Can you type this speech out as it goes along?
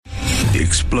The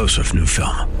explosive new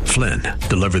film, Flynn,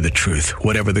 deliver the truth,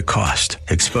 whatever the cost,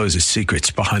 exposes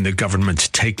secrets behind the government's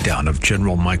takedown of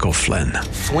General Michael Flynn.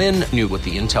 Flynn knew what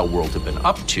the intel world had been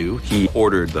up to. He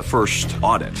ordered the first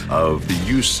audit of the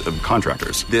use of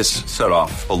contractors. This set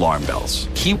off alarm bells.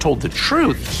 He told the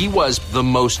truth. He was the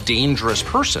most dangerous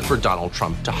person for Donald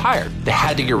Trump to hire. They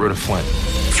had to get rid of Flynn.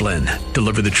 Flynn,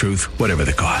 deliver the truth, whatever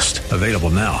the cost. Available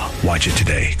now. Watch it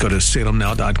today. Go to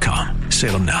salemnow.com.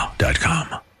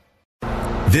 salemnow.com.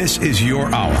 This is your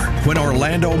hour when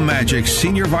Orlando Magic's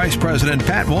Senior Vice President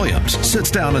Pat Williams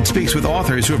sits down and speaks with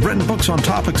authors who have written books on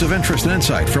topics of interest and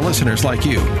insight for listeners like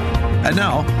you. And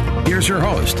now, here's your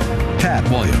host, Pat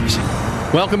Williams.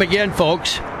 Welcome again,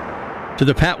 folks, to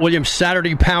the Pat Williams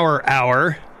Saturday Power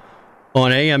Hour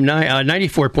on AM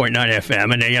 94.9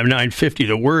 FM and AM 950,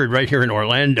 The Word, right here in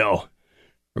Orlando.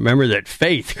 Remember that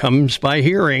faith comes by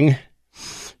hearing.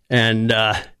 And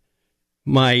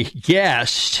my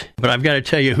guest, but I've got to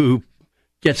tell you who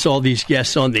gets all these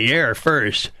guests on the air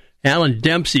first. Alan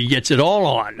Dempsey gets it all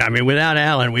on. I mean, without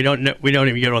Alan, we don't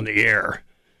even get on the air.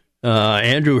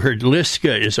 Andrew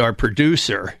Herdliska is our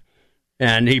producer,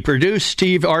 and he produced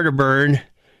Steve Arterburn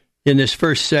in this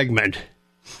first segment,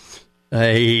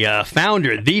 the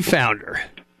founder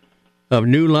of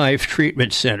New Life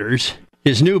Treatment Centers.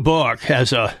 His new book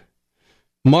has a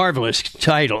marvelous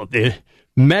title, The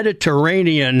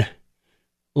Mediterranean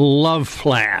Love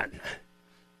Plan,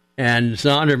 and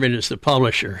Zondervan is the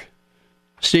publisher.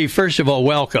 Steve, first of all,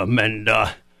 welcome, and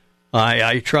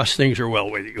I trust things are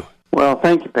well with you. Well,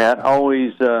 thank you, Pat.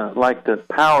 Always like to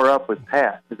power up with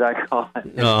Pat, as I call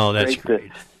it. Oh, that's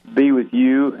great. To be with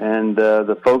you and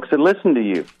the folks that listen to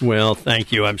you. Well,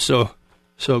 thank you. I'm so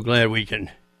glad we can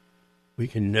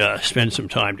spend some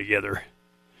time together.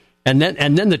 And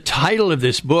then the title of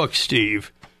this book,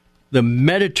 Steve, The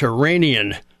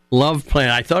Mediterranean Love Plan.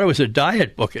 I thought it was a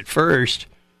diet book at first,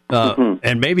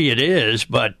 and maybe it is,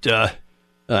 but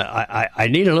I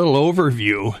need a little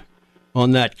overview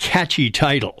on that catchy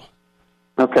title.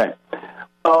 Okay.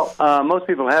 Well, most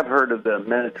people have heard of the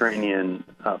Mediterranean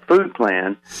food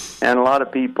plan, and a lot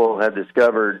of people have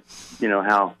discovered,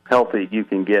 how healthy you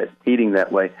can get eating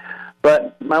that way.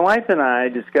 But my wife and I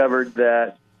discovered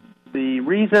that the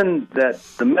reason that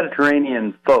the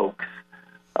Mediterranean folks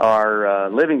are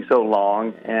living so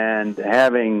long and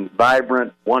having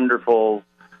vibrant, wonderful,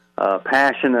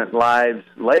 passionate lives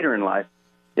later in life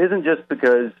isn't just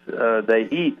because they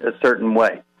eat a certain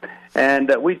way.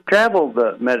 And we traveled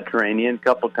the Mediterranean a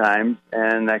couple times,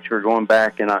 and actually we're going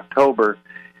back in October,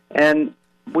 and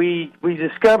we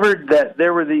discovered that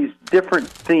there were these different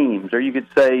themes, or you could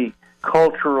say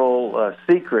cultural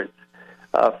secrets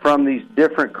from these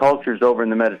different cultures over in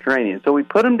the Mediterranean. So we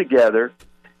put them together,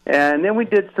 and then we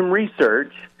did some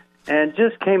research and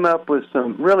just came up with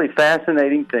some really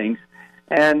fascinating things.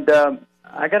 And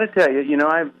I got to tell you,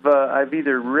 I've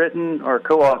either written or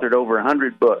co-authored over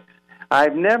 100 books.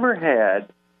 I've never had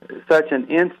such an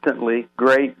instantly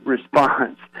great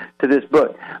response to this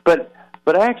book. But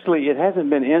actually, it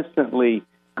hasn't been instantly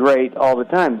great all the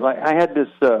time. Like I had this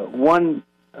one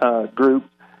group.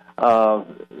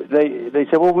 They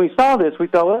said, well, when we saw this, we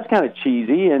thought, well, that's kind of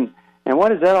cheesy, and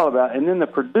what is that all about? And then the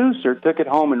producer took it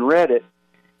home and read it,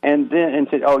 and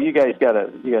said, oh, you guys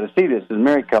gotta see this as a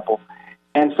married couple.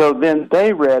 And so then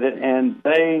they read it, and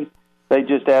they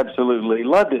just absolutely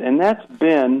loved it. And that's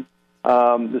been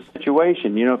the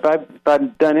situation. If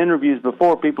I've done interviews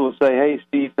before, people will say, hey,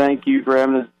 Steve, thank you for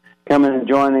having us come in and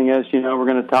joining us. We're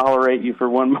going to tolerate you for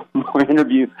one more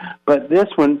interview. But this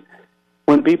one,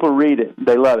 when people read it,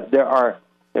 they love it.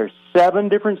 There's 7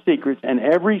 different secrets, and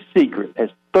every secret has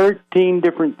 13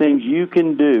 different things you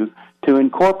can do to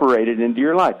incorporate it into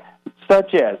your life.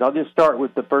 Such as, I'll just start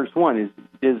with the first one,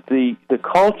 is the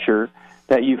culture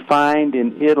that you find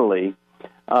in Italy.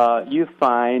 You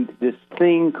find this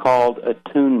thing called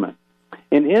attunement.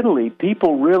 In Italy,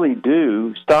 people really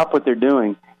do stop what they're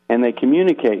doing, and they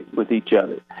communicate with each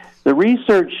other. The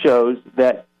research shows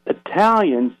that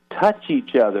Italians touch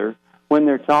each other when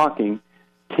they're talking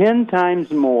 10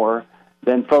 times more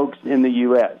than folks in the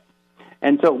U.S.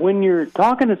 And so when you're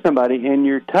talking to somebody and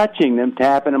you're touching them,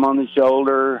 tapping them on the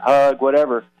shoulder, hug,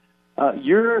 whatever,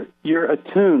 you're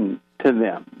attuned to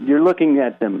them. You're looking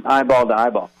at them eyeball to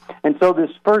eyeball. And so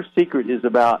this first secret is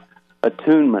about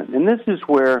attunement. And this is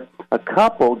where a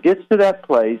couple gets to that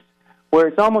place where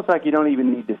it's almost like you don't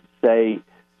even need to say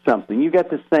something. You got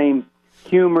the same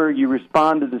humor. You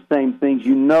respond to the same things.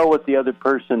 You know what the other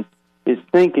person is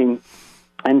thinking.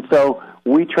 And so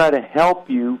we try to help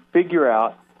you figure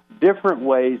out different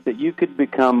ways that you could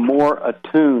become more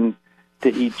attuned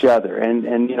to each other.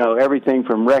 And everything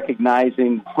from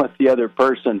recognizing what the other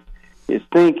person is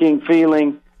thinking,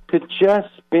 feeling, to just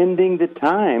spending the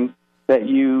time that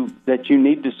you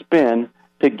need to spend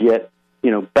to get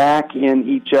back in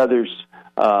each other's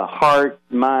heart,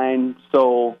 mind,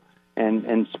 soul,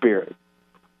 and spirit.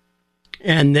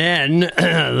 And then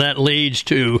that leads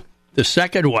to the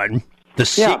second one, the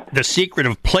secret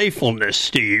of playfulness,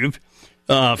 Steve.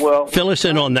 Fill us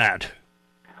in on that.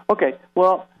 Okay.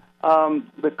 Well,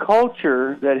 the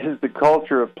culture that is the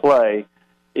culture of play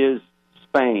is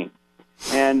Spain.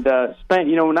 And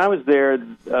Spain, when I was there,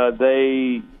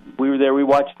 we were there. We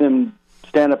watched them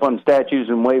stand up on statues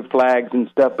and wave flags and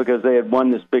stuff because they had won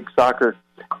this big soccer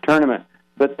tournament.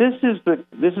 But this is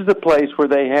the place where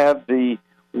they have the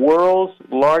world's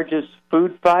largest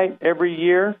food fight every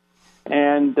year,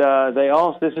 and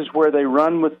this is where they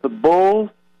run with the bulls.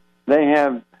 They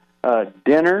have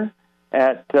dinner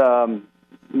at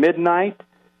midnight,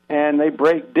 and they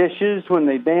break dishes when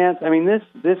they dance. I mean,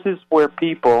 this is where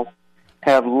people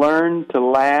have learned to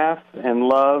laugh and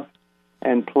love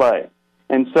and play.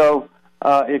 And so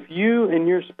if you and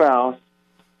your spouse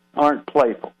aren't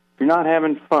playful, if you're not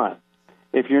having fun,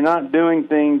 if you're not doing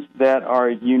things that are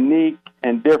unique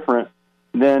and different,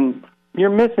 then you're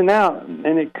missing out.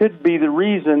 And it could be the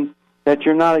reason that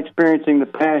you're not experiencing the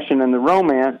passion and the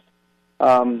romance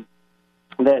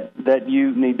that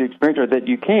you need to experience, or that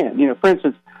you can. For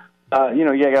instance,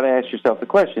 you got to ask yourself the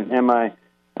question: am I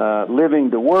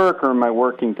living to work, or am I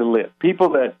working to live? People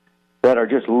that are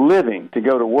just living to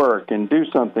go to work and do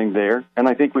something there, and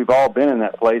I think we've all been in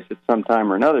that place at some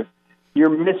time or another, you're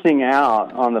missing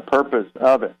out on the purpose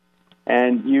of it.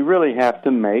 And you really have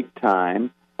to make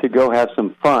time to go have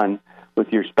some fun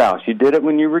with your spouse. You did it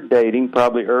when you were dating,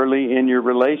 probably early in your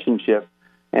relationship,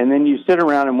 and then you sit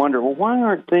around and wonder, well, why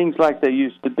aren't things like they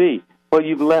used to be? Well,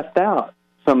 you've left out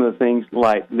some of the things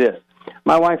like this.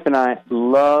 My wife and I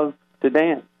love to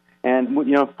dance. And,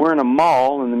 if we're in a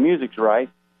mall and the music's right,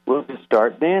 we'll just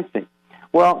start dancing.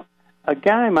 Well, a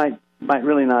guy might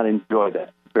really not enjoy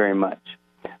that very much.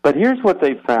 But here's what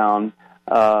they found.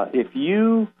 If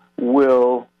you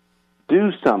will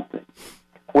do something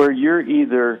where you're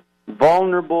either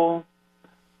vulnerable,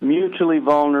 mutually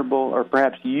vulnerable, or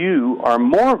perhaps you are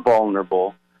more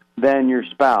vulnerable than your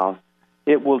spouse,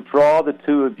 it will draw the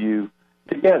two of you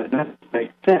together. That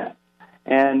makes sense.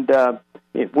 And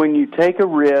when you take a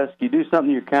risk, you do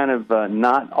something you're kind of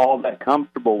not all that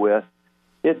comfortable with,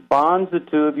 it bonds the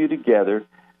two of you together.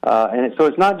 So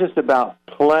it's not just about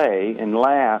play and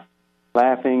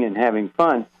laughing and having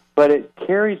fun, but it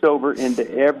carries over into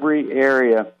every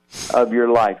area of your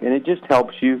life, and it just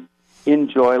helps you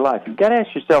enjoy life. You've got to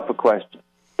ask yourself a question.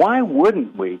 Why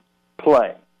wouldn't we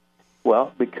play?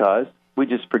 Well, because we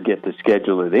just forget to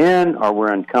schedule it in, or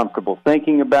we're uncomfortable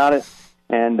thinking about it.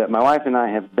 And my wife and I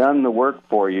have done the work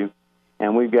for you,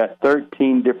 and we've got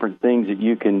 13 different things that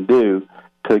you can do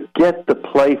to get the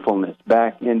playfulness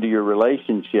back into your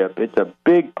relationship. It's a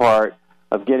big part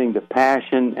of getting the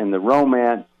passion and the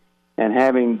romance and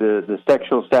having the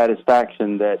sexual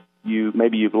satisfaction that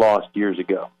maybe you've lost years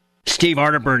ago. Steve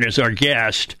Arterburn is our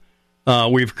guest.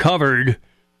 We've covered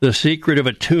the secret of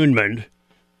attunement,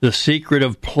 the secret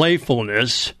of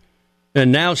playfulness,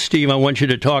 and now, Steve, I want you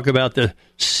to talk about the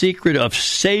secret of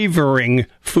savoring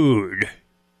food.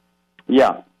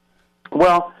 Yeah.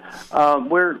 Well,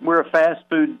 we're a fast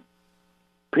food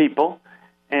people,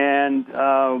 and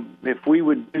if we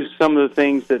would do some of the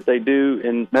things that they do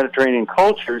in Mediterranean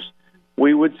cultures,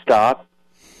 we would stop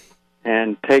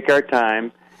and take our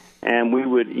time, and we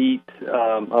would eat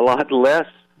a lot less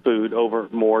food over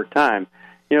more time.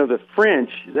 The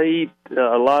French, they eat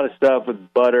a lot of stuff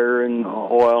with butter and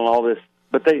oil and all this,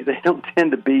 but they don't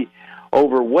tend to be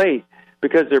overweight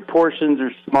because their portions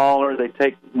are smaller. They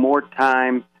take more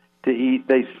time to eat.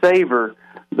 They savor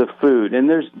the food. And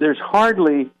there's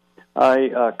hardly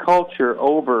a culture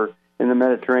over in the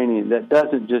Mediterranean that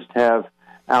doesn't just have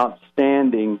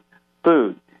outstanding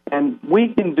food. And we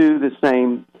can do the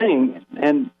same thing.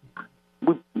 And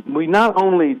we not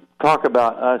only talk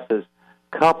about us as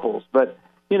couples, but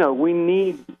we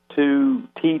need to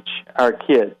teach our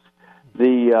kids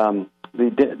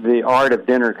the art of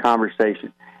dinner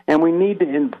conversation, and we need to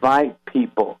invite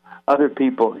other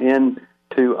people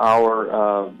into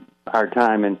our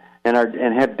time and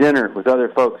have dinner with other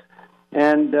folks.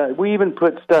 And we even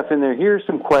put stuff in there. Here's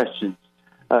some questions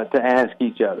to ask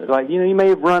each other. Like you may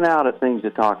have run out of things to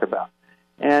talk about,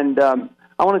 and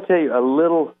I want to tell you a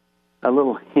little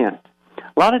hint.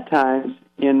 A lot of times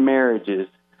in marriages,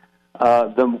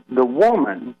 the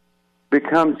woman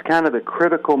becomes kind of the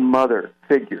critical mother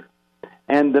figure,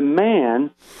 and the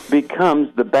man becomes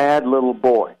the bad little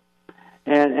boy.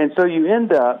 And so you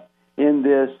end up in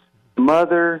this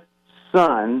mother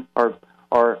son or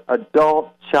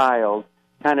adult-child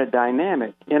kind of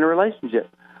dynamic in a relationship?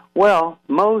 Well,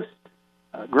 most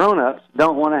grown-ups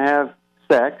don't want to have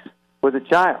sex with a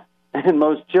child, and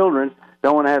most children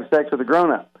don't want to have sex with a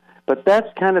grown-up. But that's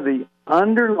kind of the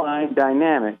underlying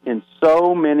dynamic in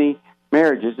so many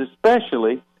marriages,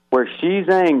 especially where she's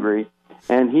angry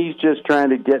and he's just trying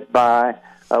to get by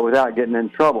without getting in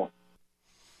trouble.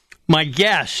 My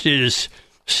guest is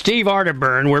Steve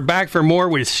Arterburn. We're back for more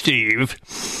with Steve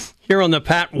here on the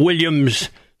Pat Williams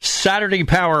Saturday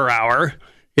Power Hour.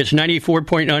 It's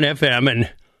 94.9 FM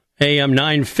and AM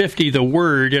 950, The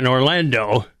Word in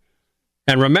Orlando.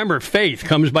 And remember, faith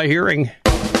comes by hearing.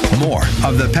 More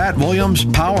of the Pat Williams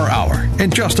Power Hour in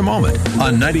just a moment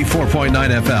on 94.9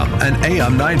 FM and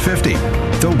AM 950,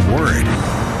 The Word.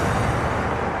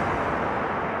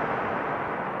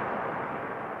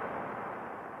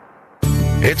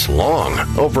 It's long,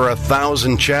 over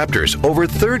 1,000 chapters, over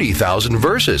 30,000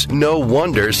 verses. No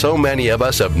wonder so many of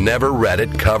us have never read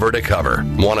it cover to cover.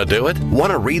 Want to do it?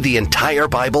 Want to read the entire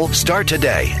Bible? Start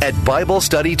today at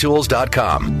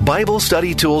BibleStudyTools.com.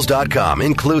 BibleStudyTools.com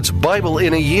includes Bible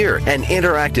in a Year, an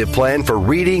interactive plan for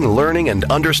reading, learning, and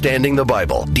understanding the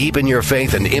Bible. Deepen your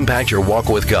faith and impact your walk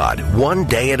with God, one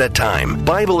day at a time.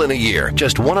 Bible in a Year,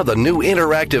 just one of the new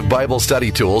interactive Bible study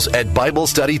tools at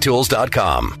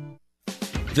BibleStudyTools.com.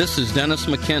 This is Dennis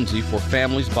McKenzie for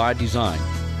Families by Design.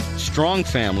 Strong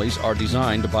families are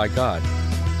designed by God.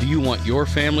 Do you want your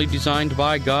family designed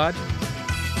by God?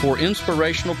 For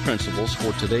inspirational principles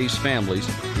for today's families,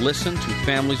 listen to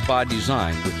Families by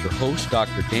Design with your host,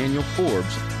 Dr. Daniel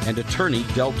Forbes, and attorney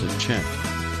Delton Chen.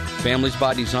 Families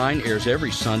by Design airs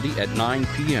every Sunday at 9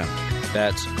 p.m.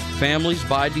 That's Families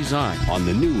by Design on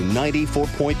the new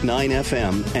 94.9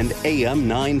 FM and AM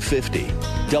 950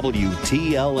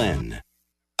 WTLN.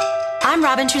 I'm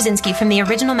Robin Trzynski from the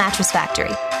Original Mattress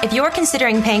Factory. If you're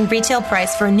considering paying retail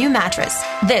price for a new mattress,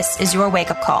 this is your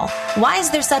wake-up call. Why is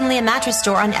there suddenly a mattress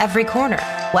store on every corner?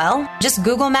 Well, just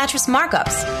Google mattress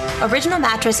markups. Original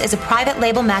Mattress is a private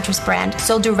label mattress brand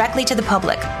sold directly to the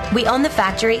public. We own the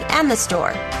factory and the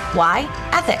store. Why?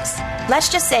 Ethics. Let's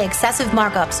just say excessive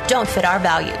markups don't fit our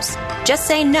values. Just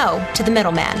say no to the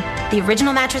middleman. The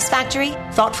Original Mattress Factory,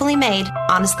 thoughtfully made,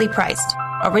 honestly priced.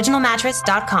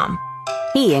 OriginalMattress.com.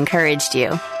 He encouraged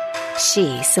you.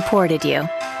 She supported you.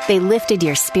 They lifted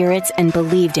your spirits and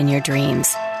believed in your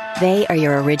dreams. They are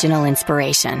your original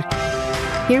inspiration.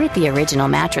 Here at the Original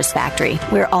Mattress Factory,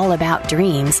 we're all about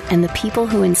dreams and the people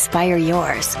who inspire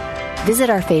yours. Visit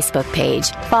our Facebook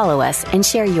page, follow us, and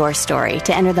share your story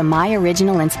to enter the My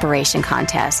Original Inspiration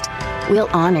contest. We'll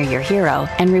honor your hero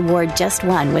and reward just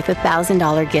one with a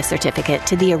 $1,000 gift certificate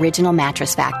to the Original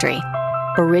Mattress Factory.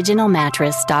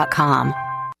 OriginalMattress.com.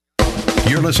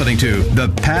 You're listening to the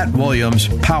Pat Williams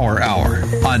Power Hour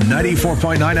on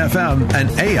 94.9 FM and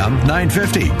AM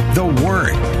 950, The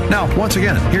Word. Now, once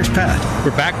again, here's Pat.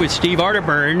 We're back with Steve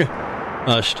Arterburn.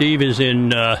 Steve is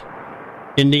in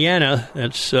Indiana.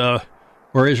 That's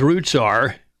where his roots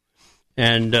are.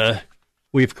 And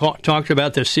we've talked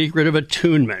about the secret of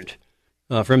attunement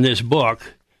from this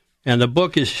book. And the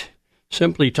book is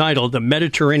simply titled The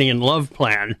Mediterranean Love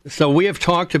Plan. So we have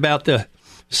talked about the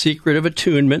secret of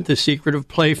attunement, the secret of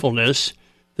playfulness,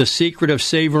 the secret of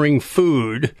savoring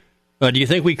food. Do you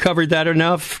think we covered that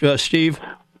enough, Steve?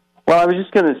 Well, I was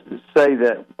just going to say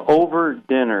that over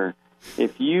dinner,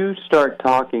 if you start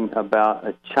talking about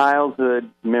a childhood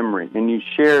memory and you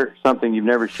share something you've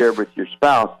never shared with your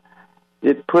spouse,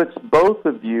 it puts both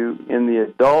of you in the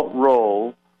adult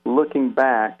role looking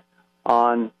back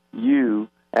on you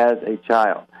as a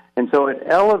child. And so it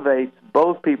elevates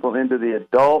both people into the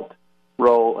adult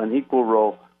role, an equal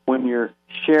role, when you're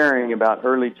sharing about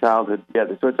early childhood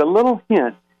together. So it's a little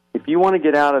hint, if you want to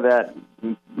get out of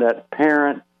that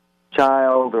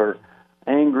parent-child or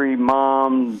angry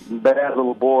mom, bad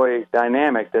little boy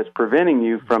dynamic that's preventing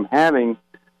you from having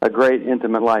a great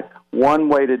intimate life. One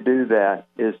way to do that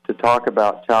is to talk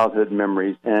about childhood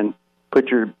memories and put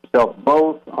yourself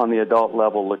both on the adult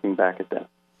level looking back at them.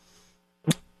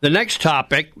 The next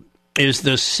topic is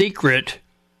the secret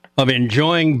of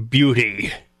enjoying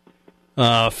beauty.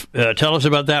 Tell us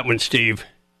about that one, Steve.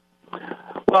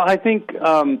 Well, I think,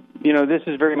 this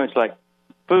is very much like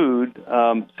food.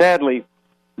 Sadly,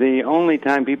 the only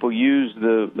time people use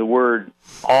the word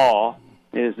awe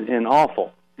is in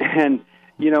awful. And,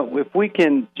 if we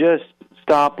can just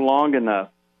stop long enough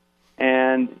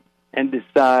and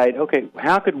decide, okay,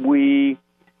 how could we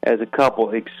as a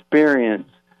couple experience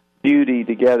beauty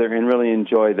together and really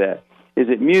enjoy that? Is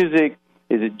it music?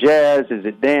 Is it jazz? Is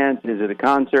it dance? Is it a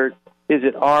concert? Is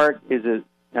it art? Is it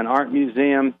an art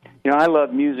museum? I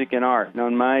love music and art.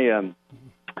 In my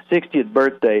 60th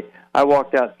birthday, I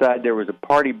walked outside. There was a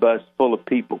party bus full of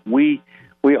people. We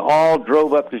all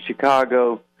drove up to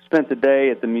Chicago, spent the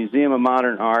day at the Museum of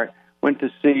Modern Art, went to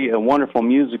see a wonderful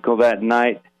musical that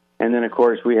night, and then, of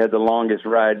course, we had the longest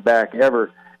ride back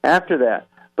ever after that.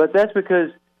 But that's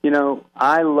because,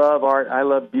 I love art, I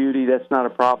love beauty, that's not a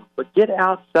problem. But get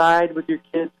outside with your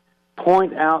kids,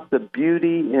 point out the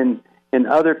beauty in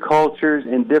other cultures,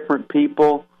 in different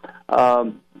people.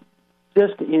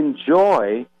 Just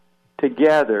enjoy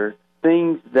together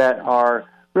things that are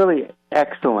really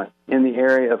excellent in the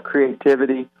area of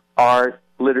creativity, art,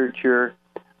 literature,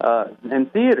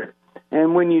 and theater.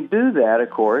 And when you do that, of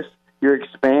course, you're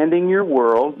expanding your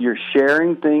world, you're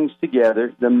sharing things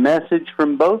together. The message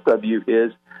from both of you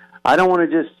is, I don't want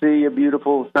to just see a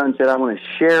beautiful sunset, I want to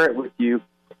share it with you.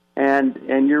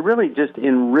 And you're really just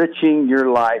enriching your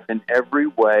life in every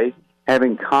way,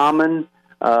 having common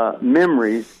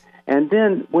memories. And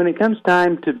then when it comes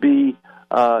time to be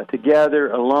together,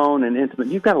 alone, and intimate,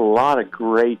 you've got a lot of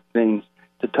great things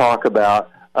to talk about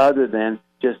other than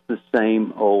just the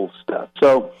same old stuff.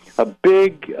 So a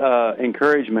big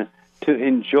encouragement to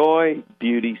enjoy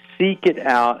beauty, seek it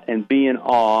out, and be in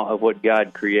awe of what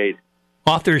God created.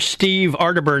 Author Steve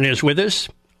Arterburn is with us.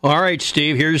 All right,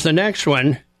 Steve, here's the next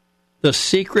one. The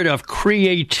secret of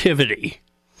creativity.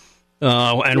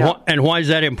 And why is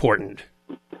that important?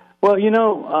 Well,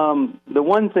 the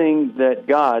one thing that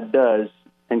God does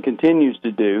and continues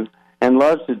to do and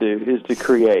loves to do is to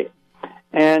create.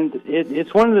 And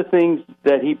it's one of the things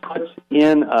that he puts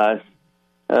in us,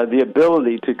 the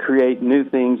ability to create new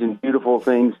things and beautiful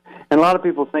things. And a lot of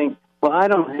people think, well, I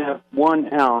don't have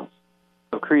 1 ounce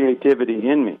of creativity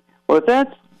in me. Well, if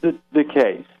that's the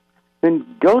case,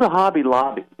 then go to Hobby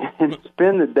Lobby and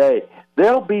spend the day.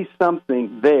 There'll be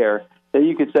something there that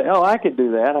you could say, oh, I could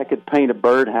do that. I could paint a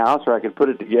birdhouse, or I could put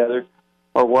it together,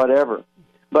 or whatever.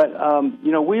 But,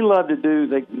 we love to do,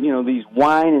 these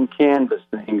wine and canvas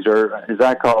things, or as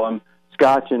I call them,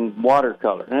 scotch and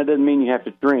watercolor. And that doesn't mean you have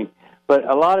to drink. But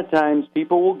a lot of times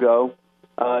people will go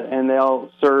and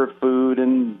they'll serve food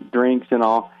and drinks and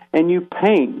all, and you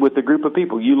paint with a group of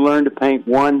people. You learn to paint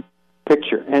one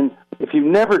picture. And if you've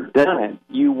never done it,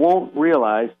 you won't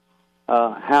realize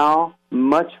how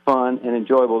much fun and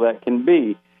enjoyable that can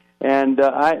be. And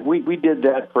we did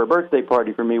that for a birthday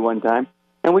party for me one time.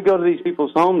 And we go to these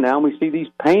people's home now, and we see these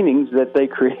paintings that they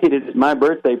created at my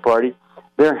birthday party.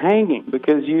 They're hanging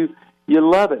because you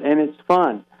love it, and it's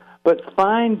fun. But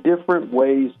find different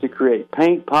ways to create.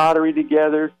 Paint pottery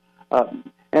together.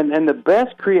 And the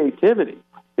best creativity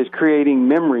is creating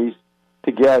memories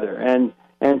together and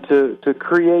to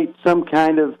create some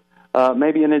kind of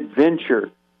maybe an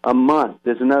adventure a month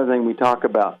is another thing we talk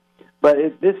about.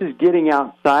 But this is getting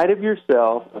outside of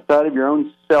yourself, outside of your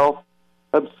own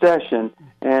self-obsession,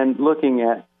 and looking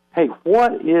at, hey,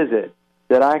 what is it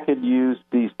that I could use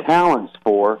these talents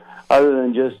for other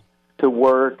than just to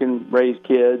work and raise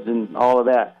kids and all of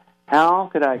that? How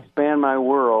could I expand my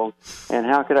world, and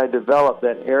how could I develop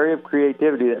that area of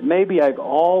creativity that maybe I've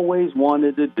always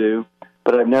wanted to do,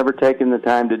 but I've never taken the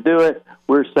time to do it?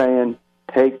 We're saying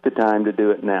take the time to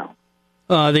do it now.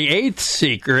 The 8th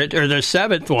secret, or the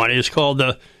 7th one, is called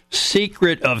the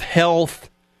secret of health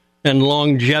and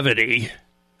longevity.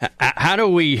 How do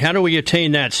we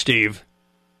attain that, Steve?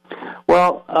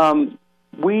 Well,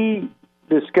 we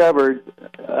discovered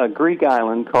a Greek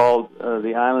island called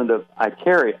the island of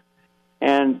Icaria.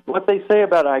 And what they say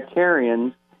about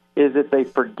Icarians is that they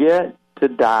forget to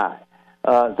die.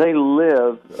 They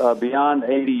live beyond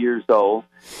 80 years old.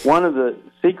 One of the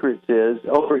secrets is,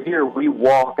 over here we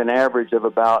walk an average of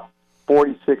about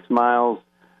 46 miles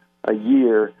a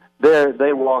year. There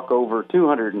they walk over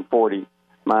 240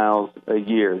 miles a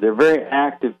year. They're very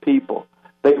active people.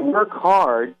 They work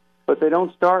hard, but they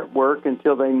don't start work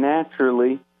until they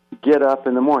naturally get up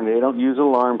in the morning. They don't use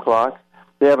alarm clocks.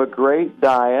 They have a great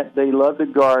diet. They love to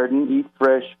garden, eat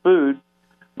fresh food,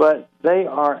 but they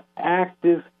are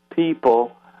active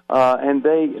people, and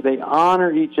they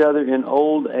honor each other in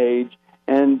old age.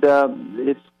 And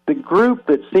it's the group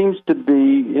that seems to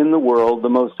be in the world the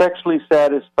most sexually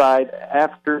satisfied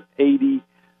after 80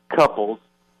 couples.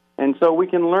 And so we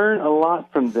can learn a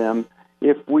lot from them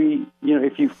if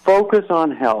you focus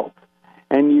on health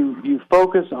and you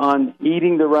focus on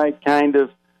eating the right kind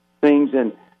of things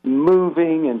and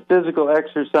moving and physical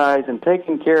exercise and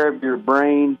taking care of your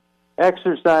brain,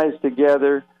 exercise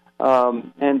together,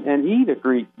 and eat a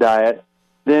Greek diet,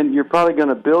 then you're probably going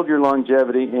to build your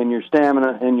longevity and your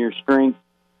stamina and your strength,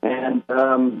 and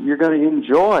you're going to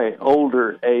enjoy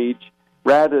older age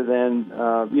rather than,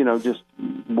 just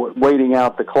waiting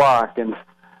out the clock and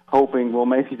hoping, well,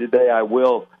 maybe today I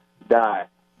will die.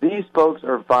 these folks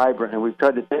are vibrant, and we've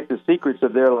tried to take the secrets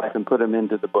of their life and put them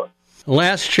into the book.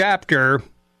 Last chapter,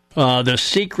 the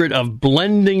secret of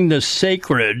blending the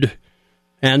sacred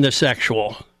and the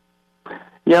sexual.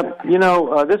 Yep.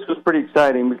 This was pretty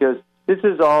exciting because this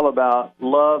is all about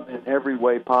love in every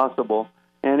way possible,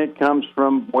 and it comes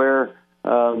from where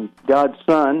God's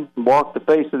Son walked the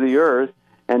face of the earth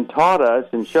and taught us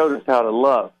and showed us how to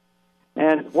love.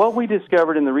 And what we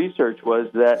discovered in the research was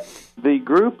that the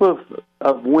group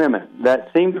of women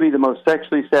that seem to be the most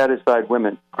sexually satisfied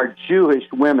women are Jewish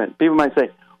women. People might say,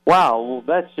 wow, well,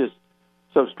 that's just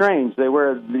so strange. They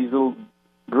wear these little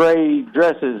gray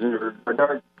dresses or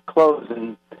dark clothes,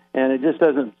 and it just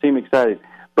doesn't seem exciting.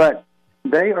 But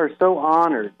they are so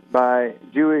honored by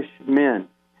Jewish men,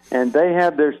 and they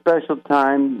have their special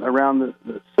time around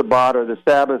the Sabbath or the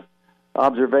Sabbath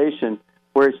observation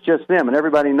where it's just them, and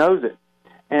everybody knows it.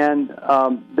 And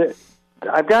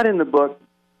I've got in the book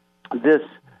this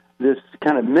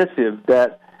kind of missive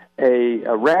that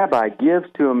a rabbi gives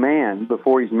to a man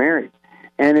before he's married,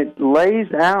 and it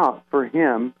lays out for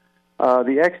him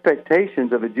the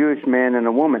expectations of a Jewish man and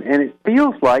a woman, and it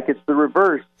feels like it's the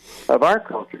reverse of our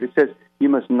culture. It says, you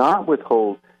must not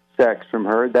withhold sex from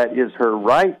her. That is her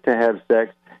right to have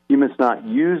sex. You must not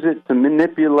use it to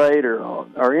manipulate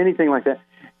or anything like that.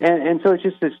 And so it's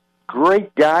just this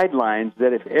great guidelines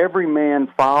that if every man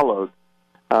followed,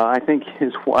 I think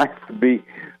his wife would be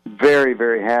very,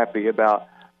 very happy about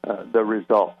the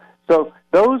result. So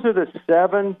those are the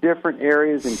 7 different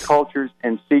areas and cultures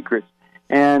and secrets.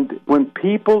 And when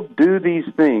people do these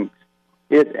things,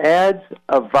 it adds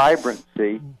a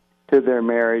vibrancy to their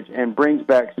marriage and brings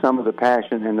back some of the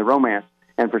passion and the romance.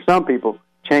 And for some people,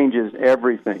 changes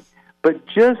everything. But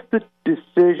just the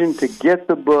decision to get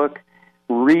the book,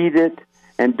 read it,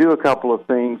 and do a couple of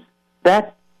things,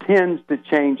 that tends to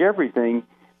change everything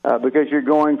because you're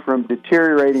going from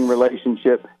deteriorating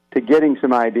relationship to getting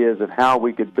some ideas of how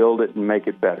we could build it and make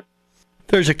it better.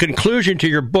 There's a conclusion to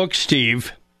your book,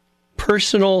 Steve.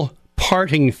 Personal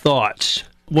parting thoughts.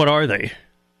 What are they?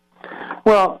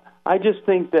 Well, I just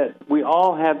think that we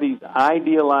all have these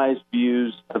idealized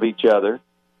views of each other,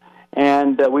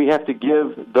 and we have to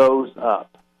give those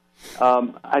up.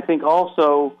 I think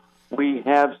also we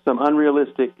have some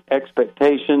unrealistic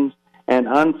expectations and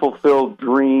unfulfilled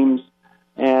dreams,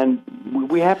 and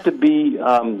we have to be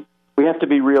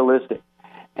realistic.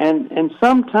 And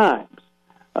sometimes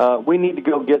we need to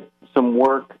go get some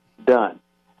work done.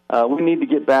 We need to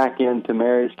get back into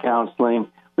marriage counseling.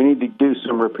 We need to do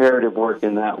some reparative work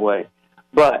in that way.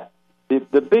 But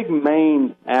the big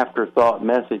main afterthought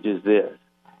message is this.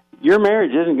 Your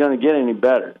marriage isn't going to get any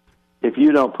better if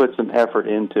you don't put some effort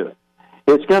into it.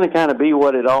 It's going to kind of be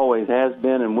what it always has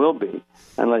been and will be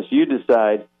unless you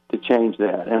decide to change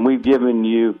that. And we've given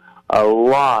you a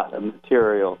lot of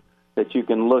material that you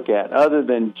can look at other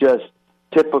than just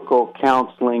typical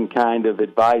counseling kind of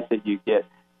advice that you get.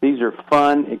 These are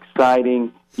fun,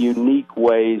 exciting, unique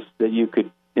ways that you could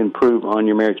improve on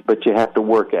your marriage, but you have to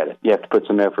work at it. You have to put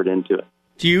some effort into it.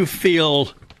 Do you feel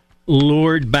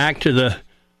lured back to the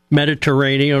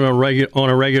Mediterranean on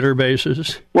a regular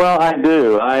basis? Well, I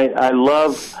do. I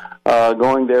love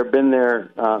going there, been there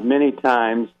many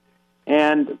times,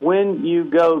 and when you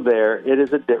go there, it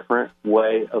is a different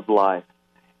way of life.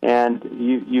 And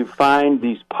you find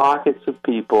these pockets of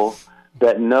people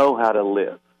that know how to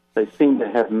live. They seem to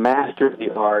have mastered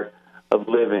the art of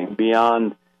living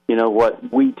beyond,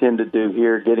 what we tend to do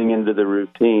here, getting into the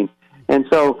routine. And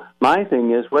so my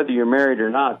thing is, whether you're married or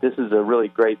not, this is a really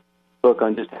great book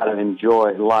on just how to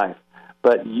enjoy life.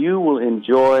 But you will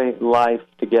enjoy life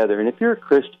together. And if you're a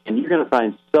Christian, you're going to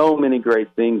find so many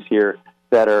great things here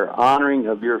that are honoring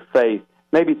of your faith,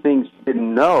 maybe things you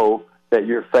didn't know that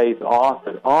your faith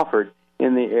offered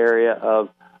in the area of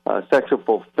sexual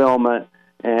fulfillment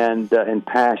and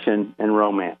passion and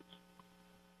romance.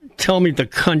 Tell me the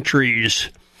countries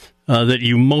that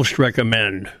you most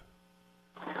recommend.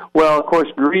 Well, of course,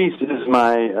 Greece is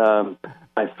my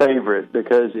favorite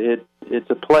because it's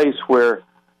a place where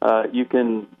you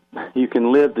can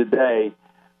live today,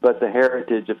 but the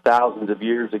heritage of thousands of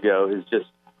years ago is just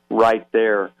right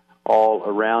there all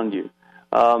around you.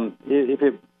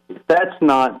 If that's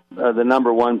not the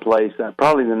number one place,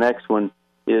 probably the next one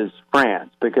is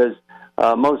France, because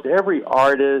most every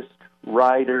artist,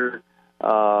 writer,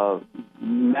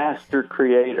 master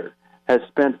creator has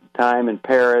spent time in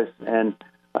Paris, and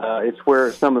it's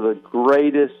where some of the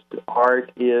greatest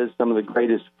art is, some of the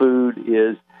greatest food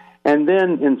is. And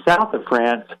then in south of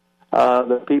France,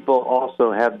 the people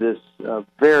also have this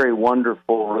very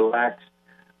wonderful, relaxed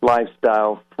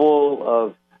lifestyle full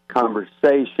of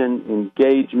conversation,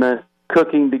 engagement,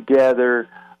 cooking together,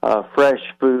 fresh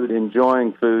food,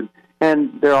 enjoying food,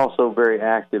 and they're also very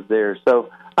active there. So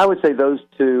I would say those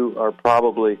two are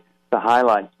probably the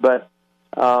highlights. But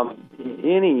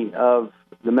any of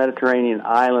the Mediterranean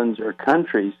islands or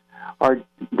countries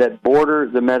that border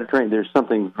the Mediterranean, there's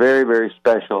something very, very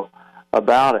special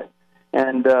about it.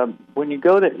 And when you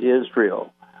go to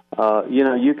Israel,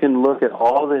 you can look at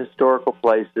all the historical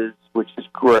places, which is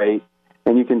great,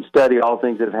 and you can study all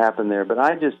things that have happened there. But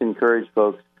I just encourage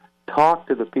folks, talk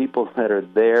to the people that are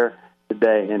there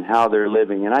today and how they're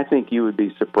living. And I think you would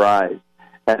be surprised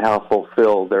at how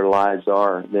fulfilled their lives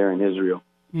are there in Israel.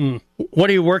 What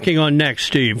are you working on next,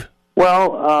 Steve?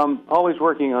 Well, always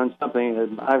working on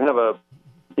something. I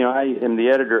am the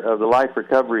editor of the Life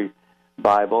Recovery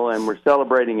Bible, and we're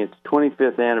celebrating its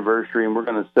 25th anniversary, and we're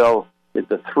going to sell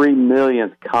the 3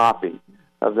 millionth copy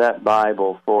of that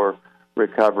Bible for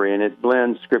recovery, and it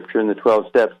blends Scripture and the 12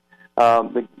 steps.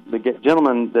 The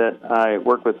gentleman that I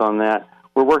work with on that,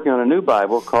 we're working on a new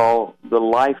Bible called the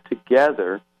Life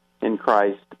Together in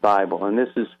Christ Bible, and this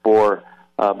is for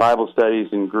Bible studies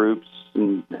and groups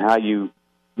and how you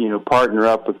partner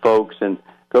up with folks and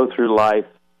go through life,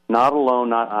 not alone,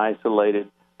 not isolated,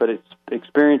 but it's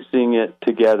experiencing it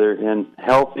together in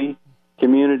healthy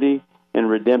community and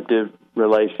redemptive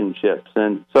relationships.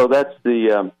 And so that's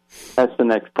the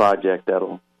next project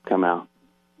that'll come out.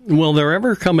 Will there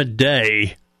ever come a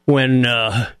day when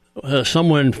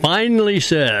someone finally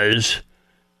says,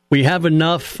 we have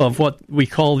enough of what we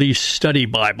call these study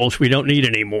Bibles, we don't need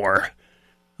any more?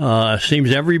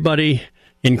 Seems everybody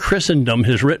in Christendom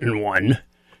has written one.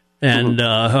 And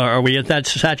are we at that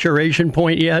saturation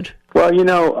point yet? Well,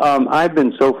 I've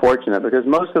been so fortunate because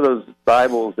most of those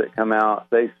Bibles that come out,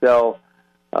 they sell,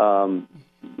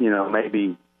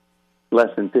 maybe less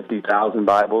than 50,000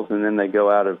 Bibles, and then they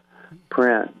go out of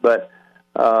print. But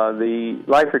the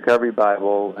Life Recovery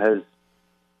Bible has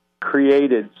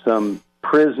created some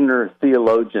prisoner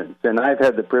theologians, and I've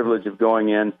had the privilege of going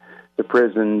in to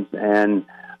prisons and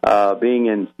being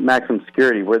in maximum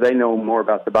security where they know more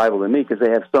about the Bible than me because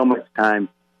they have so much time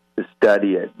to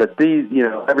study it. But these,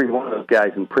 every one of those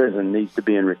guys in prison needs to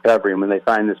be in recovery, and when they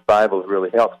find this Bible, it really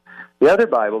helps. The other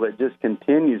Bible that just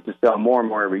continues to sell more and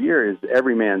more every year is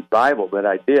Every Man's Bible that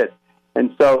I did.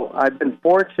 And so I've been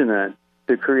fortunate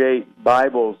to create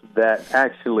Bibles that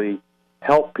actually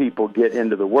help people get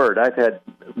into the Word. I've had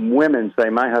women say,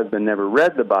 my husband never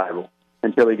read the Bible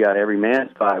until he got Every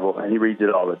Man's Bible, and he reads it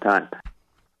all the time.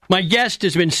 My guest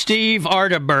has been Steve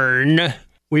Arterburn.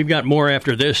 We've got more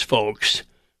after this, folks.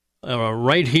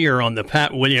 Right here on the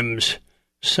Pat Williams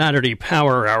Saturday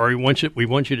Power Hour. We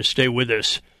want you to stay with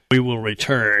us. We will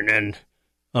return. And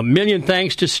a million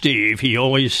thanks to Steve. He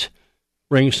always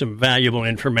brings some valuable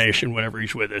information whenever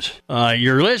he's with us.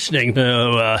 You're listening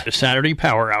to the Saturday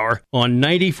Power Hour on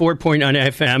 94.9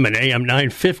 FM and AM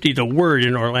 950, The Word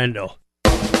in Orlando.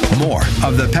 More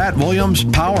of the Pat Williams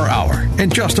Power Hour in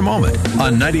just a moment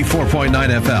on 94.9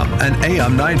 FM and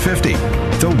AM 950,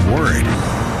 The Word.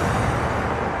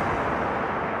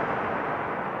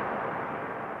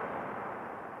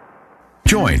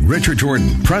 Join Richard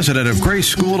Jordan, president of Grace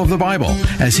School of the Bible,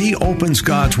 as he opens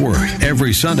God's Word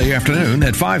every Sunday afternoon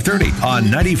at 5:30 on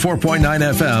 94.9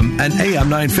 FM and AM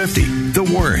 950, The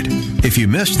Word. If you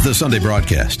missed the Sunday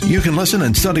broadcast, you can listen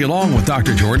and study along with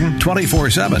Dr. Jordan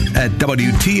 24/7 at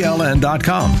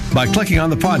WTLN.com by clicking on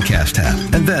the podcast tab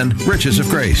and then Riches of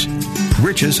Grace.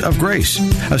 Riches of Grace,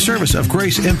 a service of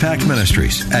Grace Impact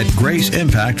Ministries at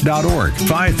graceimpact.org,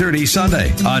 5:30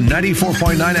 Sunday on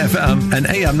 94.9 FM and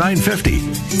AM 950,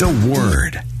 The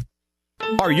Word.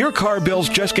 Are your car bills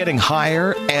just getting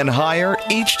higher and higher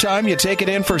each time you take it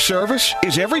in for service?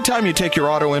 Is every time you take your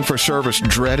auto in for service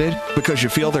dreaded because you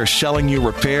feel they're selling you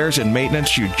repairs and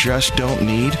maintenance you just don't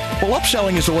need? Well,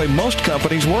 upselling is the way most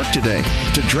companies work today,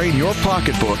 to drain your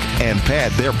pocketbook and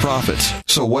pad their profits.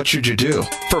 So what should you do?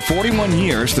 For 41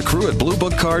 years, the crew at Blue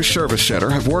Book Cars Service Center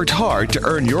have worked hard to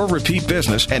earn your repeat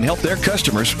business and help their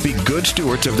customers be good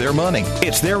stewards of their money.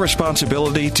 It's their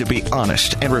responsibility to be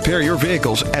honest and repair your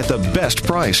vehicles at the best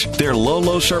price. Their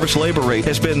low service labor rate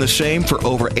has been the same for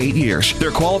over 8 years. Their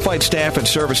qualified staff and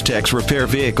service techs repair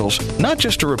vehicles, not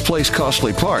just to replace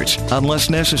costly parts,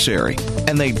 unless necessary.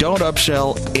 And they don't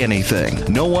upsell anything.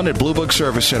 No one at Blue Book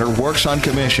Service Center works on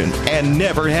commission and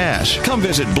never has. Come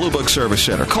visit Blue Book Service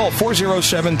Center. Call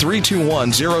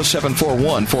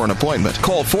 407-321-0741 for an appointment.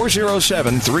 Call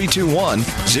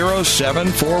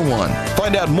 407-321-0741.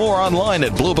 Find out more online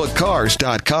at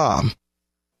bluebookcars.com.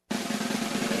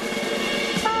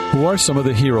 Who are some of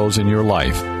the heroes in your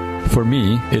life? For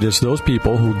me, it is those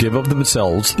people who give of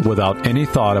themselves without any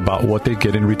thought about what they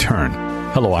get in return.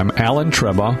 Hello, I'm Alan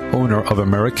Treba, owner of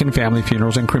American Family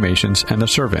Funerals and Cremations and The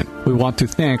Servant. We want to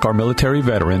thank our military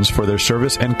veterans for their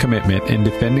service and commitment in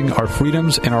defending our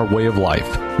freedoms and our way of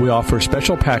life. We offer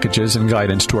special packages and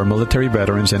guidance to our military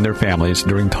veterans and their families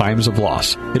during times of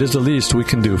loss. It is the least we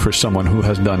can do for someone who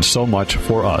has done so much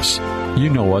for us. You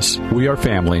know us. We are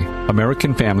family.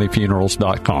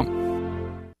 AmericanFamilyFunerals.com.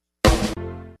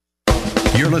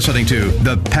 You're listening to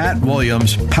the Pat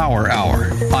Williams Power Hour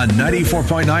on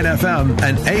 94.9 FM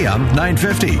and AM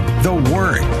 950. The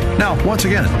Word. Now, once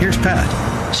again, here's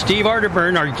Pat. Steve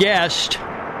Arterburn, our guest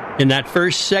in that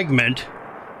first segment,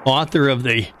 author of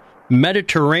the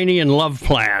Mediterranean Love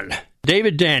Plan.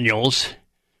 David Daniels,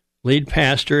 lead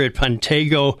pastor at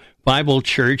Pantego Bible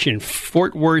Church in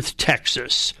Fort Worth,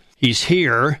 Texas. He's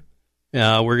here.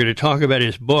 We're going to talk about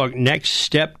his book, Next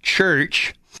Step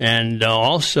Church, and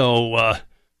also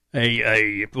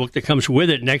a book that comes with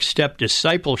it, Next Step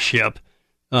Discipleship.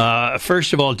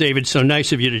 First of all, David, so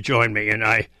nice of you to join me, and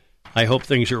I hope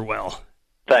things are well.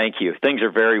 Thank you. Things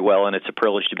are very well, and it's a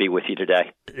privilege to be with you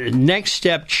today. Next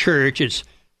Step Church, it's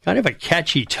kind of a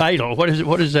catchy title. What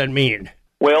does that mean?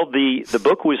 Well, the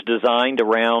book was designed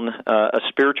around a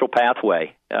spiritual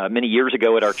pathway. Many years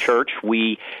ago at our church,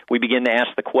 we began to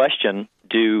ask the question,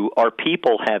 do our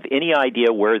people have any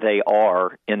idea where they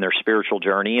are in their spiritual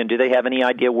journey, and do they have any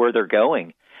idea where they're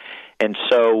going? And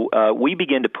so we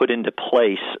began to put into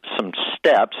place some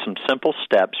steps, some simple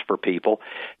steps for people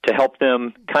to help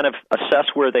them kind of assess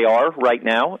where they are right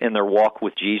now in their walk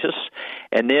with Jesus,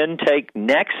 and then take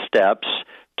next steps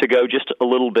to go just a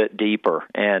little bit deeper.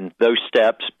 And those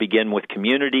steps begin with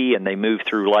community, and they move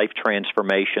through life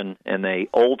transformation, and they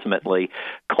ultimately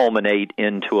culminate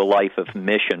into a life of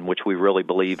mission, which we really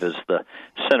believe is the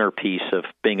centerpiece of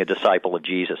being a disciple of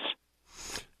Jesus.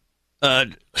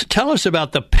 Tell us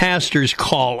about the pastor's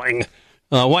calling.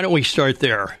 Why don't we start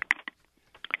there?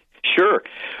 Sure.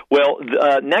 Well,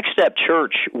 Next Step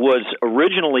Church was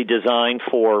originally designed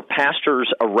for pastors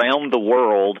around the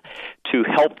world to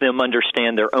help them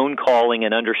understand their own calling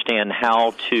and understand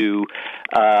how to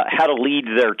lead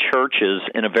their churches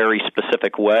in a very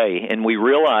specific way. And we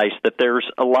realized that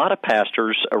there's a lot of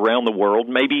pastors around the world,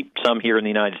 maybe some here in the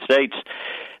United States,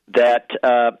 that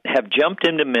have jumped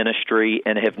into ministry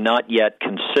and have not yet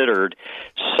considered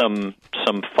some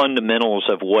fundamentals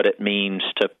of what it means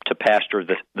to pastor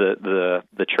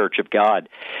the Church of God.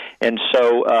 And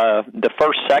so the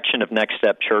first section of Next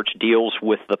Step Church deals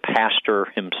with the pastor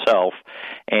himself,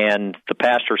 and the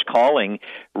pastor's calling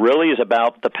really is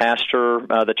about the pastor.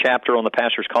 The chapter on the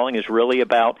pastor's calling is really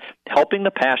about helping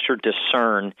the pastor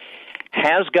discern,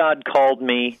 has God called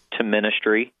me to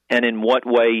ministry, and in what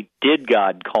way did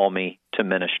God call me to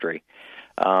ministry?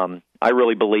 I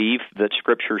really believe that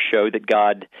Scriptures show that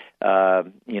God,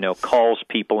 calls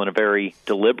people in a very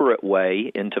deliberate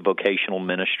way into vocational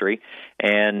ministry,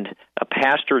 and a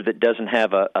pastor that doesn't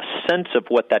have a sense of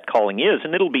what that calling is,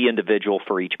 and it'll be individual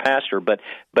for each pastor, but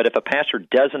if a pastor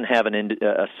doesn't have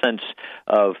a sense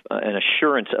of an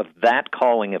assurance of that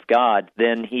calling of God,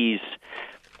 then he's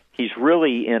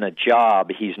really in a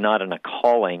job, he's not in a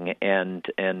calling, and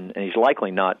he's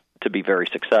likely not to be very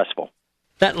successful.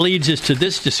 That leads us to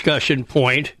this discussion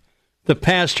point, the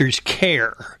pastor's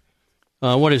care.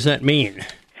 What does that mean?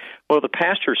 Well, the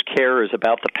pastor's care is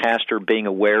about the pastor being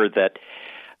aware that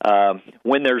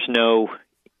when there's no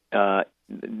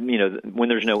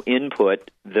input,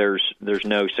 there's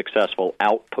no successful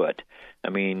output.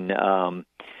 I mean, and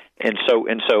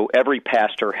so every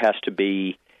pastor has to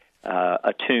be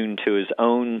attuned to his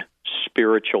own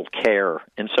spiritual care.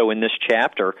 And so in this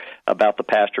chapter about the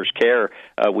pastor's care,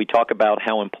 we talk about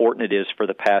how important it is for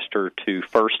the pastor to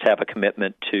first have a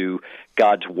commitment to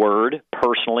God's Word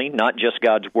personally, not just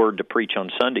God's Word to preach on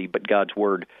Sunday, but God's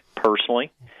Word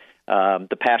personally.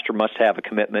 The pastor must have a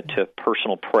commitment to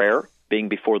personal prayer, being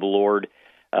before the Lord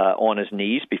on his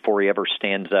knees before he ever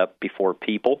stands up before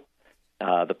people.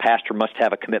 The pastor must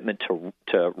have a commitment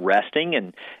to resting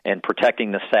and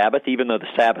protecting the Sabbath, even though the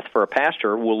Sabbath for a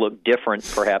pastor will look different,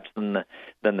 perhaps, than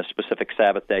the specific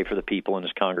Sabbath day for the people in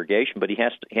his congregation. But he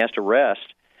has to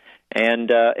rest,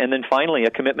 and then finally a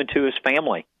commitment to his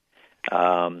family.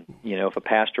 If a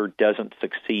pastor doesn't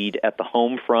succeed at the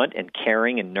home front and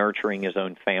caring and nurturing his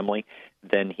own family,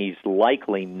 then he's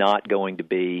likely not going to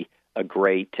be a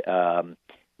great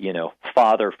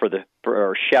father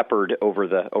or shepherd over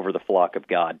the flock of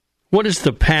God. What does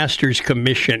the pastor's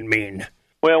commission mean?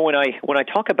 Well, when I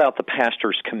talk about the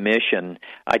pastor's commission,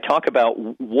 I talk about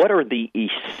what are the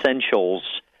essentials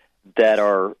that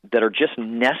are just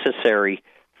necessary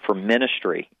for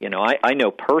ministry. I know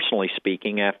personally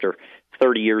speaking, after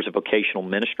 30 years of vocational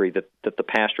ministry, that the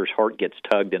pastor's heart gets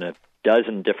tugged in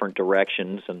dozen different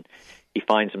directions, and he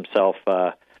finds himself,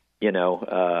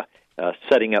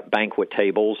 setting up banquet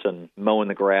tables and mowing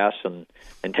the grass and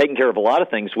taking care of a lot of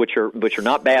things which are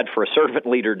not bad for a servant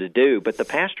leader to do, but the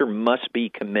pastor must be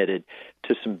committed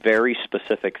to some very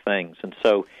specific things. And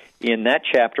so in that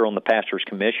chapter on the pastor's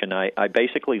commission, I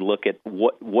basically look at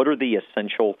what are the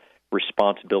essential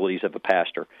responsibilities of a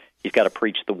pastor. He's got to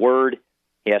preach the word.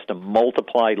 He has to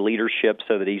multiply leadership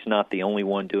so that he's not the only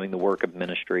one doing the work of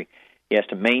ministry. He has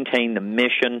to maintain the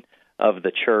mission of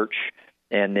the church,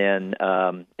 and then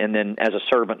as a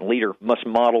servant leader must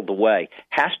model the way.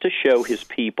 Has to show his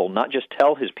people, not just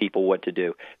tell his people what to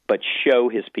do, but show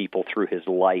his people through his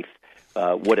life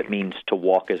what it means to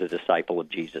walk as a disciple of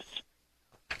Jesus.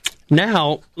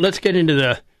 Now, let's get into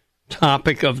the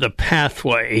topic of the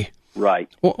pathway. Right.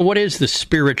 What is the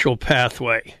spiritual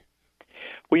pathway?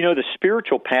 Well, the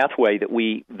spiritual pathway that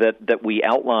we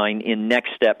outline in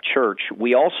Next Step Church,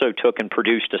 we also took and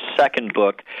produced a second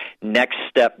book, Next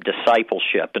Step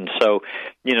Discipleship. And so,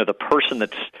 the person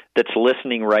that's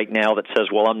listening right now that says,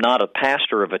 well, I'm not a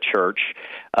pastor of a church,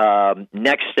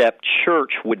 Next Step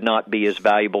Church would not be as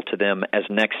valuable to them as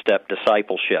Next Step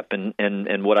Discipleship.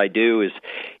 And what I do is,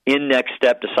 in Next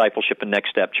Step Discipleship and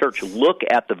Next Step Church, look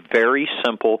at the very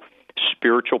simple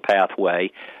spiritual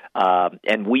pathway.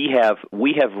 And we have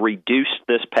reduced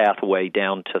this pathway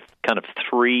down to kind of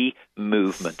three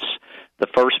movements. The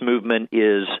first movement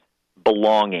is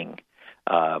belonging.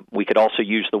 We could also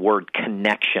use the word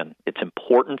connection. It's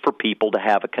important for people to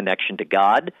have a connection to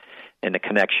God and a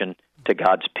connection to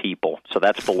God's people. So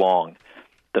that's belong.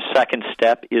 The second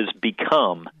step is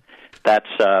become. That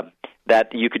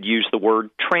you could use the word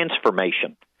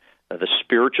transformation.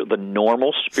 The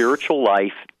normal spiritual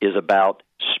life is about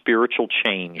spiritual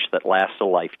change that lasts a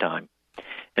lifetime.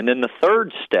 And then the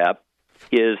third step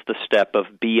is the step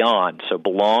of beyond. So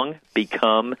belong,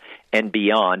 become, and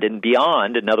beyond. And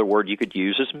beyond, another word you could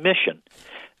use is mission.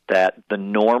 That the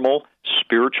normal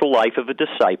spiritual life of a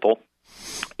disciple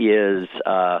is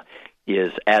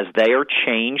as they are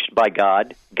changed by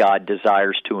God, God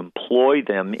desires to employ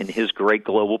them in His great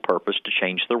global purpose to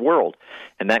change their world.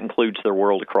 And that includes their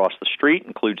world across the street,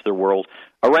 includes their world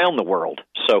around the world.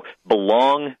 So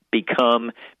belong,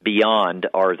 become, beyond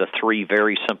are the three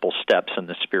very simple steps in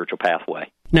the spiritual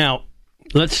pathway. Now,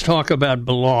 let's talk about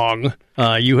belong.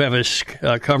 You have us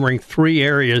covering three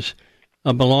areas: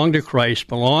 belong to Christ,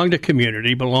 belong to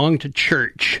community, belong to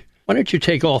church. Why don't you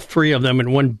take all three of them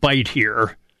in one bite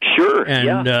here? Sure.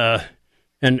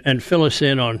 And fill us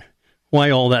in on why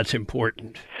all that's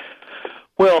important.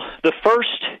 Well, the first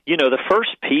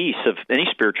piece of any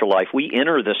spiritual life, we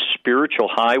enter the spiritual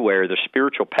highway or the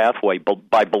spiritual pathway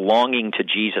by belonging to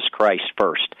Jesus Christ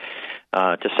first.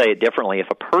 To say it differently, if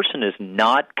a person is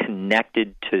not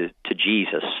connected to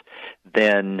Jesus,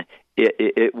 then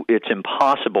it's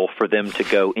impossible for them to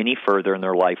go any further in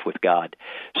their life with God.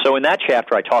 So in that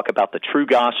chapter, I talk about the true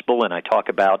gospel, and I talk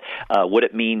about what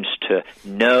it means to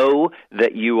know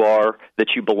that you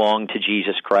belong to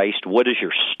Jesus Christ. What is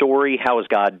your story? How has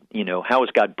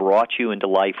God brought you into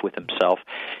life with Himself?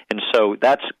 And so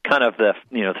that's kind of the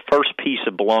first piece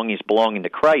of belonging is belonging to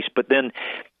Christ. But then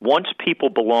once people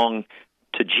belong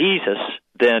to Jesus,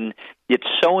 then it's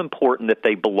so important that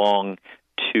they belong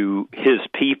to His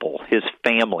people, His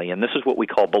family, and this is what we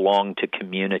call belong to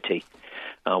community.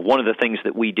 One of the things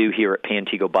that we do here at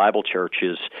Pantego Bible Church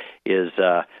is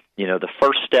the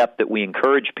first step that we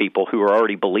encourage people who are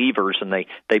already believers and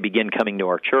they begin coming to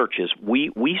our church is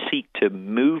we seek to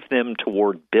move them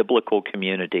toward biblical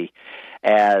community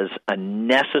as a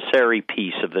necessary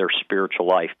piece of their spiritual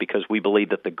life, because we believe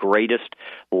that the greatest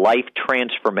life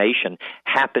transformation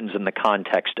happens in the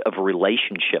context of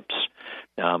relationships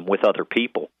with other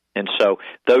people. And so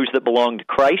those that belong to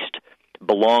Christ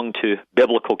belong to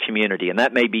biblical community, and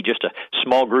that may be just a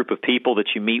small group of people that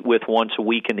you meet with once a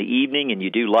week in the evening, and you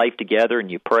do life together,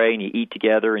 and you pray, and you eat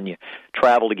together, and you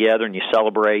travel together, and you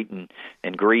celebrate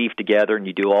and grieve together, and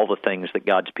you do all the things that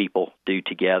God's people do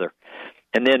together.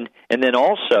 And then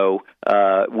also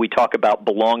we talk about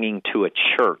belonging to a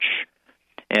church,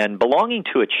 and belonging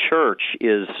to a church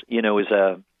is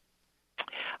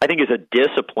a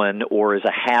discipline or is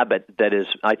a habit that is,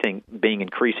 I think, being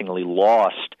increasingly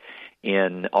lost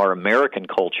in our American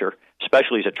culture,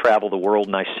 especially as I travel the world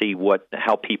and I see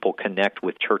how people connect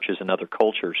with churches and other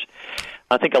cultures.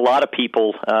 I think a lot of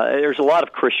people, there's a lot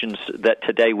of Christians that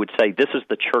today would say, this is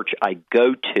the church I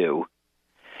go to,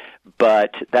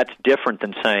 but that's different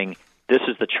than saying, this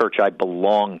is the church I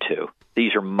belong to.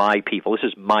 These are my people. This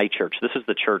is my church. This is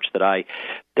the church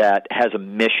that has a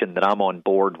mission that I'm on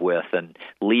board with, and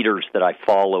leaders that I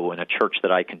follow, and a church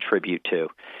that I contribute to.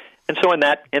 And so in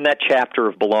that chapter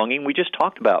of belonging, we just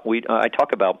talked about I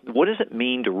talk about what does it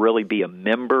mean to really be a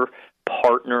member,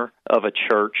 partner of a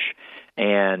church,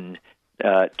 and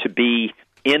to be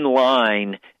in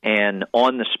line and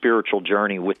on the spiritual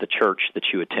journey with the church that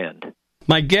you attend.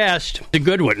 My guest, the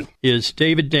good one, is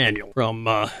David Daniel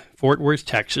from Fort Worth,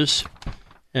 Texas,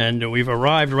 and we've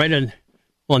arrived right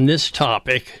on this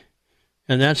topic,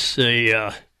 and that's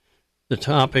the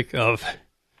topic of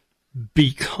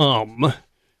become,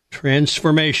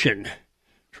 transformation,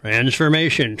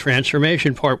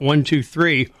 part 1, 2,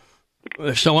 3.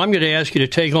 So I'm going to ask you to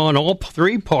take on all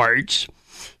 3 parts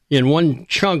in one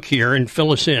chunk here and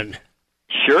fill us in.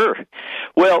 Sure.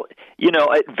 Well,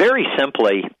 very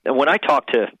simply, when I talk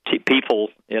to people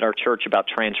at our church about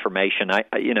transformation,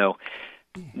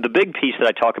 the big piece that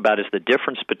I talk about is the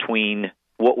difference between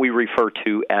what we refer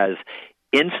to as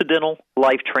incidental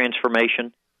life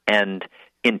transformation and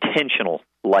intentional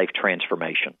life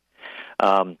transformation.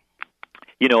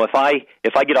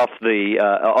 If I get off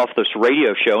this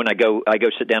radio show and I go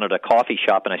sit down at a coffee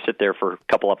shop and I sit there for a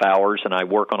couple of hours and I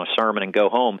work on a sermon and go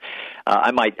home,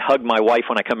 I might hug my wife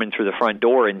when I come in through the front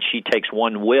door and she takes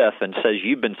one whiff and says,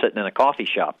 "You've been sitting in a coffee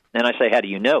shop." And I say, "How do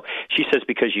you know?" She says,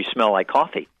 "Because you smell like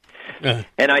coffee."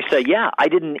 And I say, "Yeah, I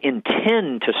didn't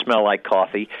intend to smell like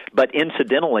coffee, but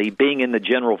incidentally, being in the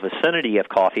general vicinity of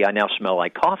coffee, I now smell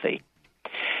like coffee."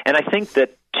 And I think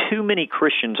that too many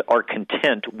Christians are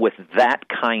content with that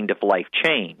kind of life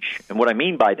change. And what I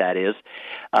mean by that is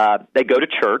they go to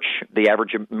church. The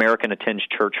average American attends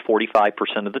church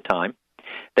 45% of the time.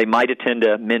 They might attend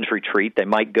a men's retreat. They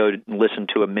might go to listen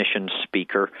to a missions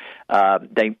speaker.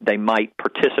 They might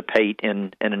participate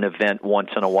in an event once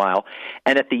in a while.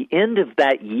 And at the end of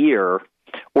that year,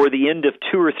 or the end of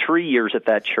 2 or 3 years at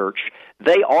that church,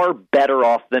 they are better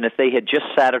off than if they had just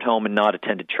sat at home and not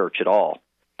attended church at all.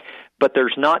 But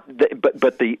there's not,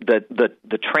 but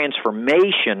the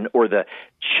transformation or the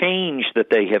change that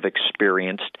they have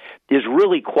experienced is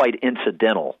really quite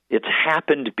incidental. It's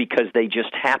happened because they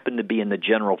just happen to be in the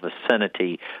general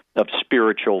vicinity of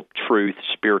spiritual truth,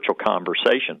 spiritual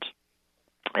conversations.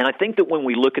 And I think that when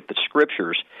we look at the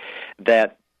Scriptures,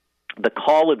 that the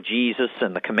call of Jesus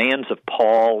and the commands of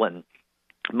Paul and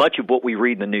much of what we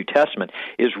read in the New Testament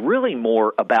is really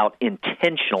more about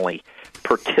intentionally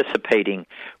participating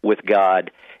with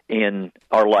God in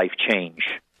our life change.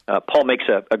 Paul makes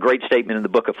a great statement in the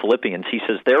book of Philippians. He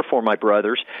says, "Therefore, my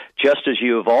brothers, just as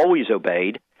you have always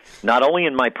obeyed, not only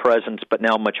in my presence, but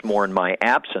now much more in my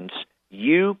absence,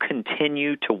 you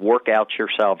continue to work out your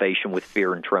salvation with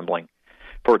fear and trembling.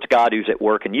 For it's God who's at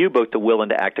work in you, both to will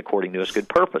and to act according to his good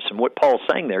purpose." And what Paul's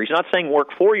saying there, he's not saying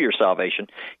work for your salvation.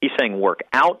 He's saying work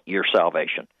out your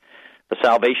salvation. The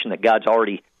salvation that God's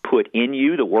already put in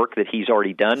you, the work that he's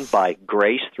already done by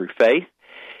grace through faith.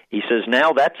 He says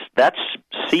now that's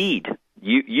seed.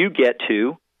 You get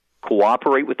to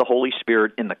cooperate with the Holy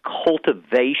Spirit in the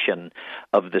cultivation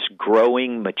of this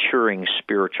growing, maturing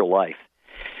spiritual life.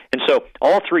 And so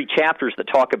all 3 chapters that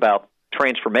talk about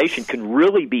transformation can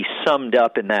really be summed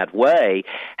up in that way.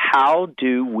 How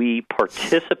do we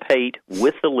participate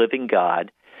with the living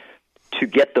God to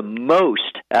get the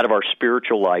most out of our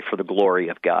spiritual life for the glory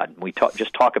of God? We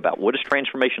just talk about what does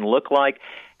transformation look like?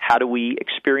 How do we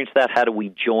experience that? How do we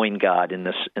join God in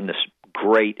this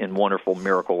great and wonderful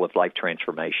miracle of life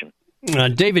transformation?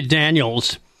 David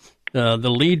Daniels, the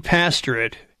lead pastor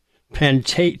at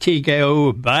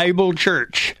Pantego Bible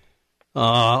Church,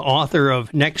 author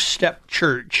of Next Step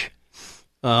Church,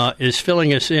 is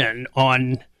filling us in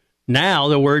on now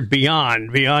the word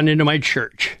beyond into my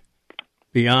church,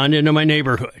 beyond into my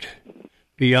neighborhood,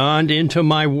 beyond into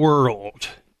my world.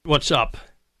 What's up?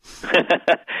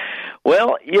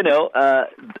 Well,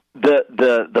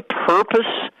 the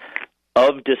purpose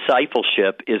of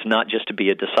discipleship is not just to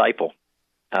be a disciple.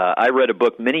 I read a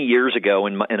book many years ago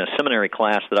in a seminary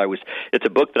class it's a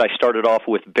book that I started off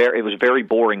with, it was a very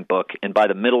boring book, and by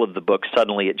the middle of the book,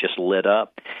 suddenly it just lit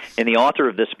up. And the author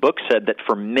of this book said that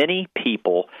for many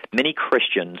people, many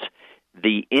Christians,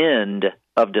 the end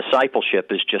of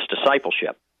discipleship is just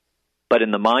discipleship. But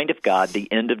in the mind of God,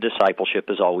 the end of discipleship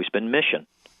has always been mission.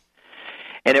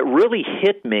 And it really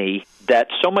hit me that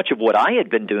so much of what I had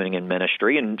been doing in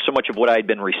ministry and so much of what I had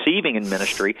been receiving in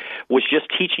ministry was just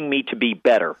teaching me to be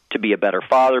better, to be a better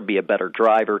father, be a better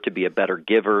driver, to be a better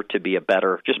giver, to be a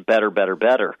better, just better.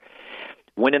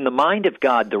 When in the mind of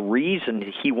God, the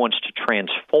reason he wants to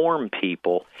transform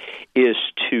people is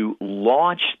to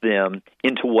launch them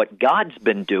into what God's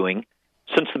been doing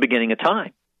since the beginning of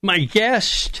time. My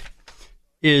guest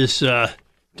is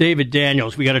David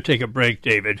Daniels. We got to take a break,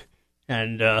 David.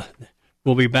 And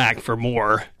we'll be back for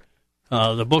more.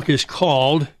 The book is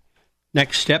called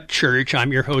Next Step Church.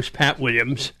 I'm your host, Pat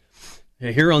Williams.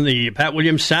 Here on the Pat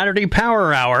Williams Saturday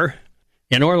Power Hour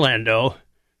in Orlando,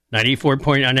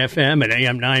 94.9 FM and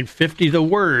AM 950 The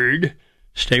Word.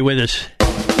 Stay with us.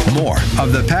 More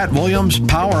of the Pat Williams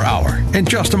Power Hour in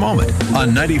just a moment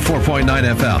on 94.9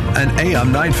 FM and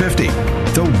AM 950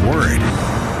 The Word.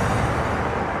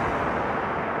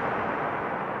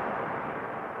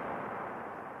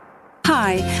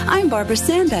 Hi, I'm Barbara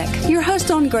Sandbeck, your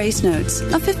host on Grace Notes,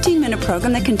 a 15-minute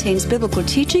program that contains biblical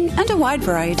teaching and a wide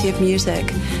variety of music.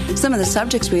 Some of the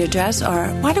subjects we address are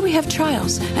why do we have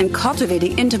trials and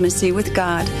cultivating intimacy with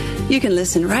God. You can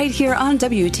listen right here on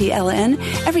WTLN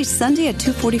every Sunday at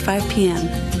 2:45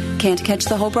 p.m. Can't catch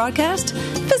the whole broadcast?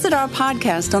 Visit our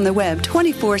podcast on the web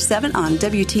 24/7 on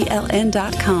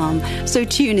WTLN.com. So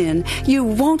tune in. You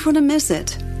won't want to miss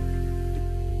it.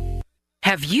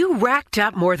 Have you racked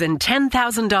up more than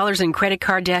 $10,000 in credit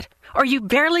card debt? Are you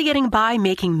barely getting by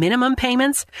making minimum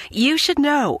payments? You should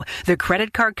know. The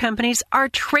credit card companies are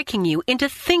tricking you into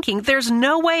thinking there's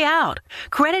no way out.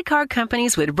 Credit card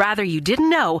companies would rather you didn't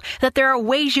know that there are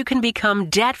ways you can become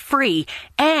debt-free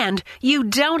and you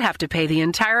don't have to pay the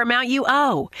entire amount you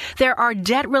owe. There are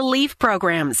debt relief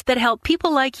programs that help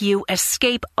people like you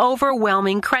escape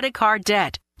overwhelming credit card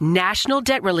debt. National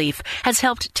Debt Relief has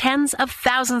helped tens of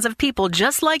thousands of people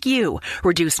just like you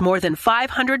reduce more than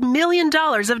 $500 million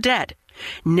of debt.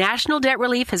 National Debt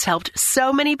Relief has helped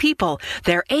so many people,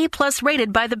 they're A+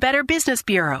 rated by the Better Business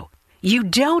Bureau. You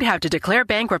don't have to declare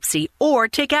bankruptcy or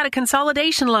take out a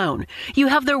consolidation loan. You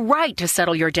have the right to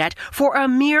settle your debt for a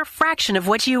mere fraction of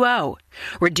what you owe.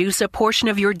 Reduce a portion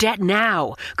of your debt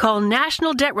now. Call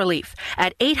National Debt Relief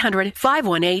at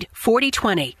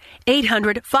 800-518-4020.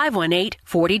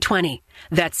 800-518-4020.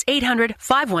 That's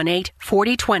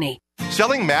 800-518-4020.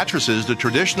 Selling mattresses the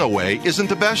traditional way isn't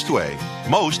the best way.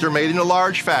 Most are made in a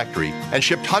large factory and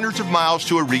shipped hundreds of miles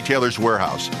to a retailer's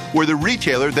warehouse, where the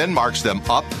retailer then marks them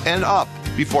up and up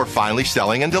before finally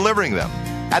selling and delivering them.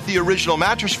 At the Original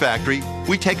Mattress Factory,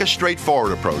 we take a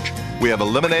straightforward approach. We have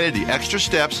eliminated the extra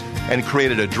steps and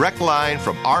created a direct line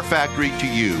from our factory to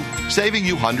you, saving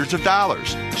you hundreds of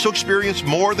dollars. So experience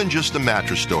more than just a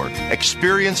mattress store.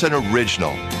 Experience an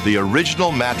original, the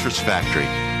Original Mattress Factory.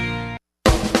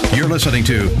 You're listening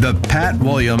to the Pat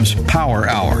Williams Power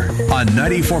Hour on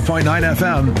 94.9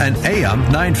 FM and AM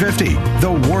 950,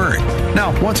 The Word.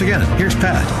 Now, once again, here's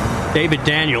Pat. David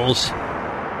Daniels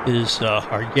is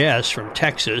our guest from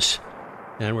Texas,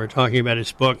 and we're talking about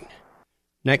his book,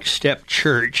 Next Step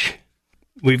Church.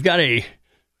 We've got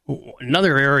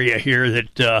another area here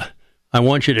that I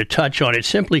want you to touch on. It's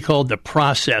simply called the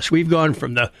process. We've gone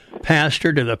from the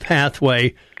pastor to the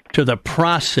pathway to the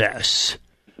process.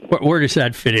 Where does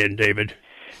that fit in, David?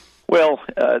 Well,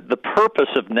 the purpose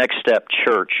of Next Step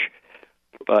Church,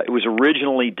 it was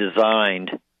originally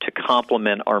designed to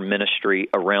complement our ministry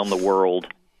around the world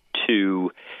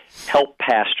to help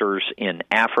pastors in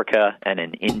Africa and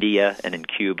in India and in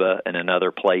Cuba and in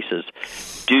other places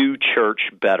do church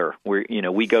better.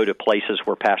 We go to places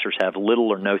where pastors have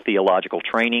little or no theological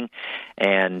training,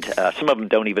 and some of them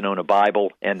don't even own a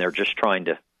Bible, and they're just trying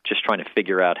to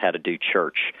figure out how to do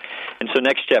church. And so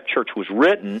Next Step Church was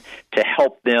written to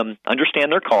help them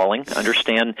understand their calling,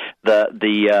 understand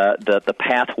the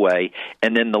pathway,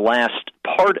 and then the last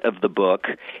part of the book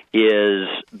is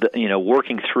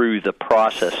working through the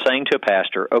process, saying to a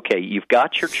pastor, okay, you've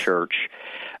got your church,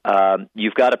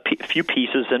 you've got a few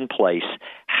pieces in place.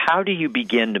 How do you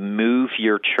begin to move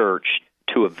your church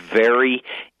to a very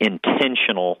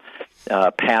intentional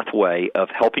pathway of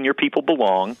helping your people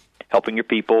belong, helping your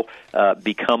people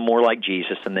become more like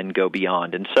Jesus, and then go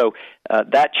beyond? And so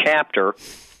that chapter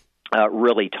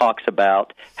really talks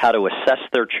about how to assess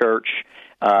their church,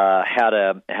 how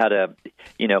to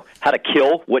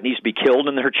kill what needs to be killed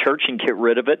in their church and get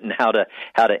rid of it, and how to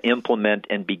implement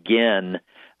and begin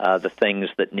the things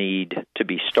that need to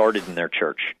be started in their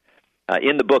church.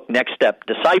 In the book Next Step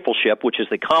Discipleship, which is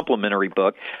the complementary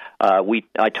book,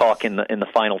 I talk in the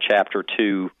final chapter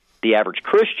to the average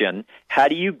Christian. How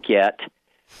do you get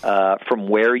from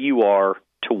where you are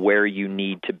to where you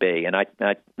need to be? And I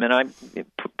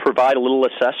provide a little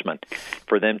assessment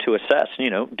for them to assess.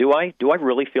 Do I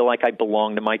really feel like I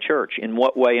belong to my church? In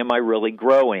what way am I really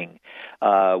growing?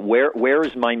 Where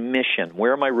is my mission?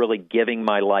 Where am I really giving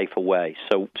my life away?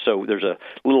 So there's a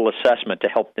little assessment to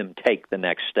help them take the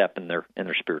next step in their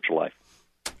spiritual life.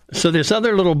 So this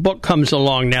other little book comes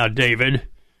along now, David.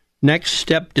 Next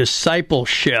Step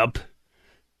Discipleship.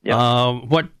 Yep.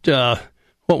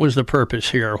 What was the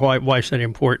purpose here? Why is that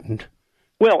important?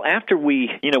 Well, after we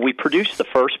produced the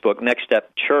first book, Next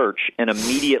Step Church, and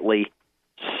immediately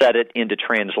set it into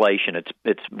translation.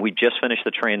 We just finished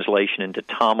the translation into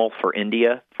Tamil for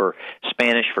India, for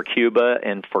Spanish for Cuba,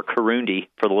 and for Kirundi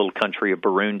for the little country of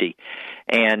Burundi.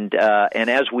 And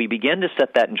as we began to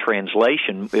set that in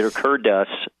translation, it occurred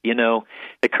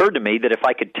to me that if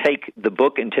I could take the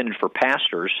book intended for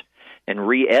pastors and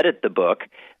re-edit the book,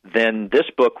 then this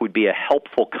book would be a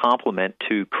helpful complement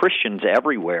to Christians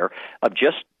everywhere of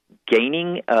just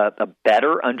gaining a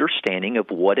better understanding of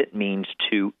what it means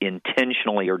to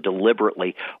intentionally or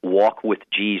deliberately walk with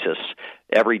Jesus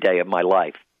every day of my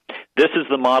life. This is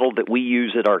the model that we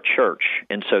use at our church,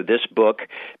 and so this book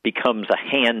becomes a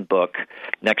handbook.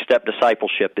 Next Step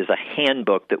Discipleship is a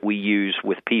handbook that we use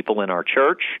with people in our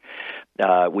church.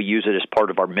 We use it as part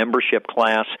of our membership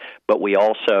class, but we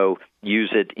also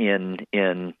use it in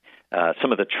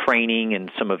some of the training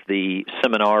and some of the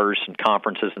seminars and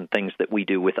conferences and things that we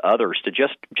do with others to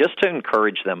just to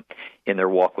encourage them in their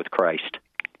walk with Christ.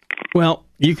 Well,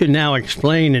 you can now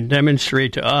explain and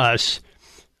demonstrate to us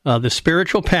the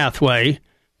spiritual pathway: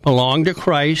 belong to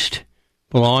Christ,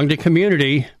 belong to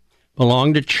community,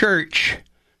 belong to church.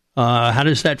 How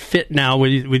does that fit now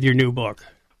with your new book?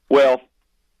 Well,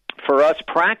 for us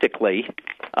practically,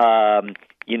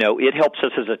 it helps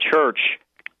us as a church.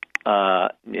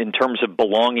 In terms of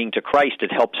belonging to Christ,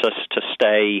 it helps us to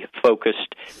stay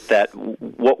focused that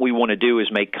what we want to do is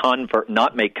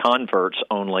not make converts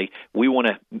only. We want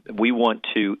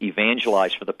to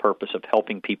evangelize for the purpose of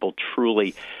helping people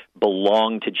truly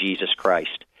belong to Jesus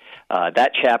Christ.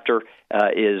 That chapter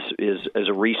is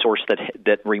a resource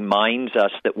that reminds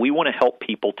us that we want to help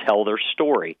people tell their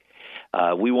story.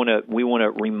 We want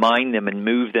to remind them and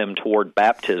move them toward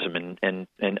baptism and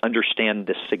understand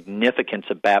the significance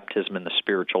of baptism in the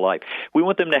spiritual life. We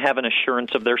want them to have an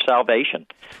assurance of their salvation.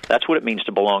 That's what it means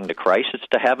to belong to Christ. It's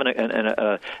to have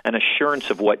an assurance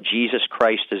of what Jesus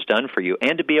Christ has done for you,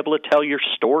 and to be able to tell your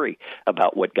story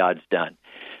about what God's done.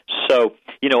 So,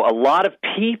 a lot of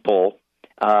people.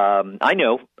 I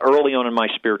know early on in my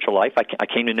spiritual life, I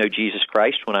came to know Jesus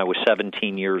Christ when I was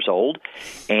 17 years old,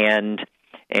 and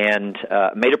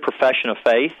made a profession of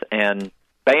faith, and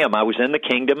bam, I was in the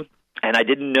kingdom, and I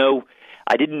didn't know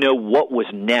what was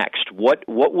next, what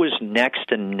was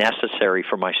next and necessary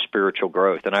for my spiritual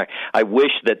growth. And I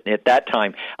wish that at that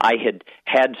time I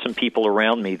had some people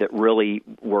around me that really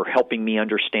were helping me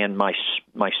understand my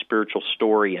spiritual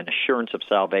story and assurance of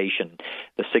salvation,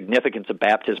 the significance of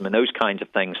baptism, and those kinds of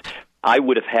things. I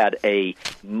would have had a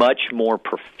much more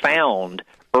profound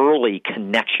early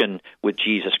connection with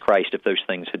Jesus Christ if those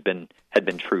things had been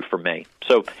true for me.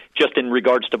 So just in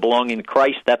regards to belonging to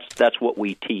Christ, that's what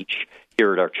we teach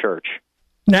here at our church.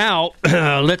 Now,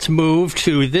 let's move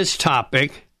to this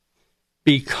topic,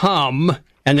 become,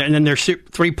 and then there's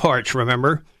 3 parts,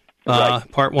 remember? Right.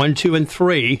 Part 1, 2, and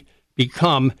 3,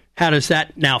 become. How does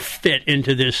that now fit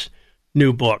into this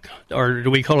new book? Or do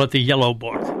we call it the yellow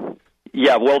book?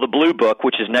 Yeah, well, the blue book,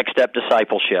 which is Next Step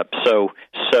Discipleship. So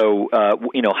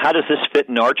how does this fit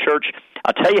in our church?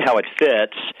 I'll tell you how it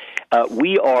fits.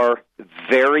 We are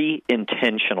very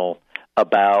intentional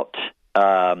about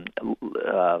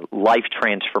life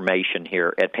transformation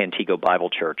here at Pantego Bible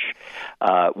Church.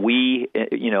 We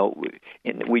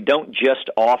don't just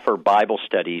offer Bible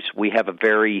studies. We have a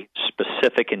very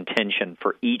specific intention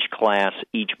for each class,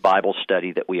 each Bible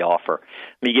study that we offer.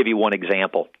 Let me give you one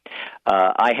example.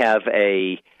 I have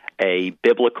a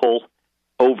biblical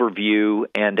overview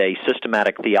and a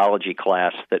systematic theology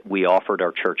class that we offer at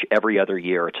our church every other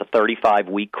year. It's a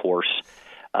 35-week course.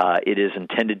 It is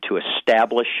intended to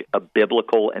establish a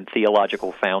biblical and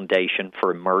theological foundation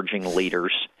for emerging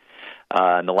leaders.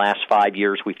 In the last 5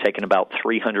 years, we've taken about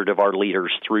 300 of our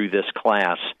leaders through this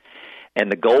class.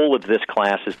 And the goal of this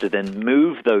class is to then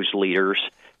move those leaders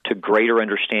to greater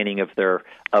understanding of their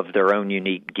own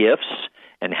unique gifts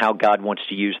and how God wants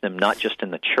to use them not just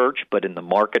in the church, but in the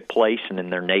marketplace and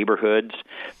in their neighborhoods.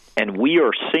 And we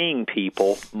are seeing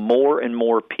people, more and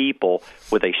more people,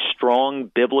 with a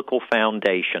strong biblical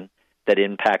foundation that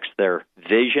impacts their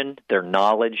vision, their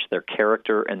knowledge, their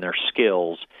character, and their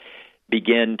skills,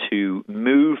 begin to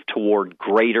move toward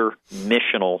greater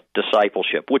missional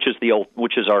discipleship, which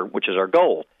is our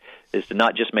goal, is to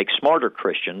not just make smarter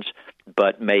Christians,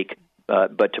 but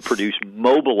to produce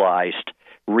mobilized,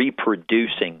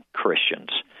 reproducing Christians.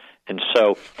 And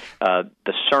so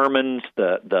the sermons,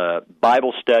 the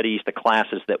Bible studies, the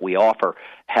classes that we offer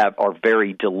are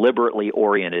very deliberately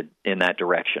oriented in that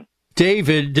direction.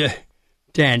 David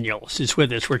Daniels is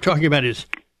with us. We're talking about his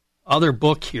other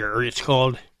book here. It's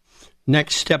called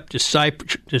Next Step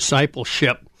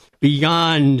Discipleship,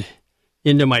 Beyond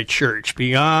into my church,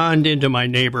 beyond into my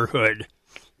neighborhood,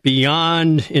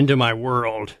 beyond into my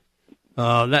world.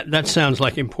 That sounds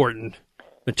like important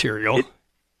material.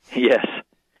 Yes.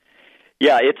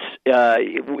 Yeah,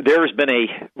 there has been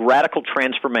a radical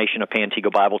transformation of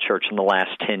Pantego Bible Church in the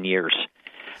last 10 years.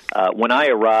 When I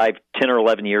arrived 10 or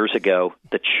 11 years ago,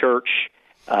 the church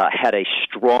had a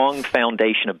strong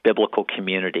foundation of biblical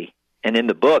community. And in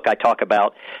the book, I talk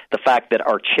about the fact that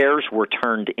our chairs were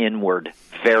turned inward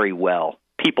very well.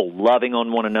 People loving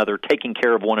on one another, taking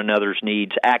care of one another's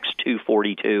needs. Acts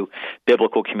 2:42,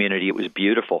 biblical community. It was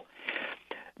beautiful.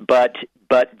 But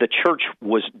the church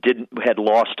had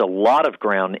lost a lot of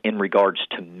ground in regards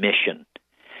to mission.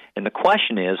 And the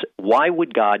question is, why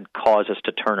would God cause us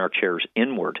to turn our chairs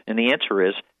inward? And the answer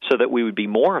is so that we would be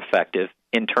more effective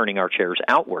in turning our chairs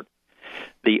outward.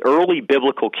 The early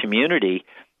biblical community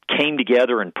came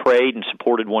together and prayed and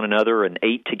supported one another and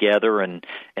ate together and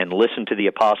listened to the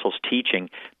apostles' teaching,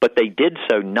 but they did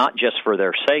so not just for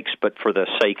their sakes, but for the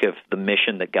sake of the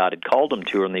mission that God had called them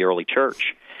to in the early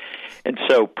church. And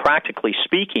so, practically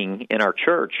speaking, in our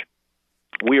church,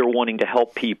 we are wanting to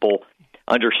help people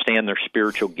understand their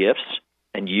spiritual gifts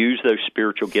and use those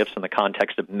spiritual gifts in the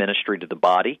context of ministry to the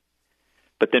body.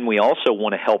 But then we also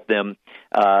want to help them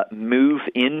move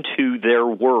into their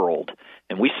world.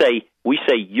 And we say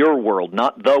your world,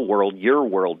 not the world, your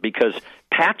world, because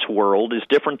Pat's world is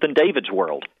different than David's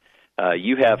world.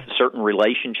 You have certain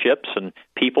relationships and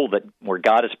people where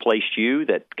God has placed you,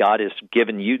 that God has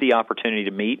given you the opportunity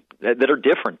to meet, that are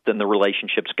different than the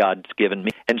relationships God's given me.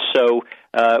 And so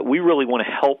we really want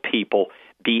to help people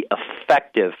be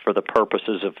effective for the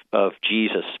purposes of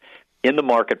Jesus in the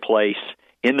marketplace,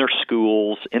 in their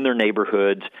schools, in their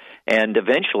neighborhoods, and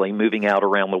eventually moving out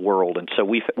around the world. And so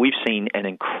we've seen an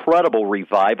incredible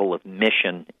revival of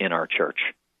mission in our church.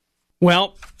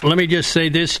 Well, let me just say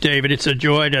this, David. It's a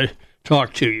joy to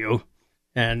talk to you,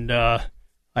 and I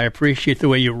appreciate the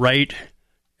way you write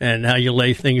and how you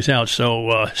lay things out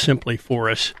so simply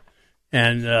for us.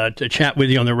 And to chat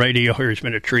with you on the radio here has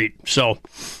been a treat. So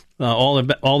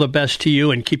all the best to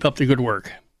you, and keep up the good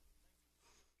work.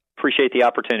 Appreciate the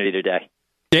opportunity today.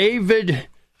 David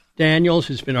Daniels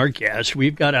has been our guest.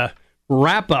 We've got a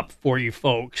wrap-up for you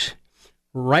folks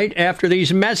right after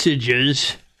these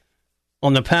messages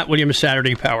on the Pat Williams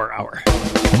Saturday Power Hour.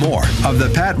 More of the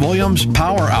Pat Williams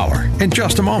Power Hour in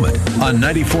just a moment on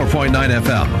 94.9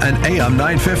 FM and AM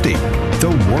 950.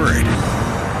 The Word.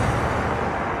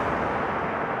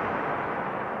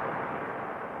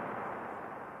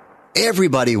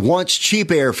 Everybody wants cheap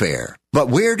airfare, but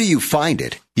where do you find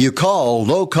it? You call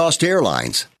low-cost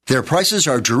airlines. Their prices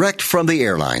are direct from the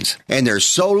airlines, and they're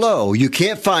so low you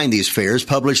can't find these fares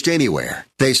published anywhere.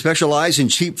 They specialize in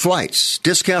cheap flights,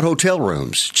 discount hotel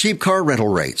rooms, cheap car rental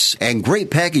rates, and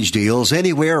great package deals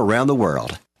anywhere around the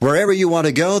world. Wherever you want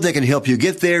to go, they can help you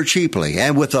get there cheaply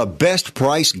and with a best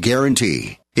price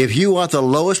guarantee. If you want the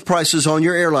lowest prices on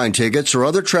your airline tickets or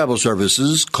other travel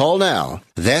services, call now.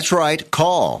 That's right,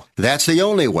 call. That's the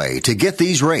only way to get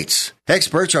these rates.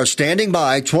 Experts are standing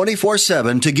by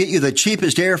 24/7 to get you the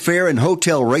cheapest airfare and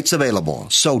hotel rates available.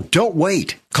 So don't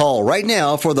wait. Call right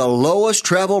now for the lowest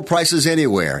travel prices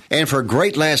anywhere and for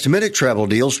great last-minute travel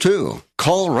deals, too.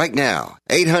 Call right now.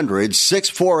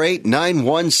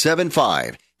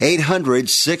 800-648-9175.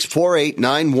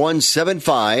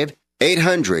 800-648-9175.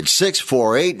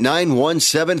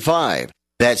 800-648-9175.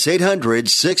 That's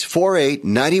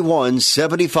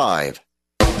 800-648-9175.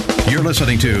 You're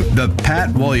listening to the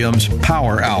Pat Williams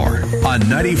Power Hour on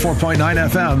 94.9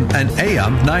 FM and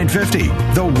AM 950.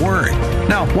 The Word.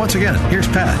 Now, once again, here's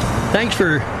Pat. Thanks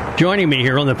for joining me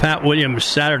here on the Pat Williams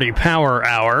Saturday Power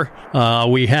Hour.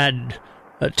 We had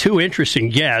two interesting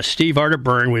guests. Steve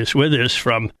Arterburn was with us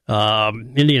from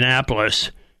Indianapolis,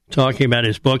 talking about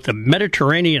his book, The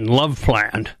Mediterranean Love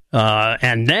Plan.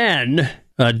 And then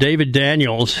David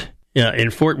Daniels in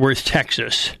Fort Worth,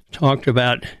 Texas, talked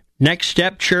about Next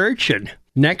Step Church and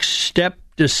Next Step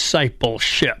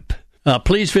Discipleship.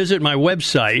 Please visit my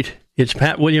website. It's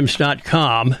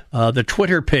patwilliams.com. The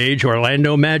Twitter page,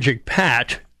 Orlando Magic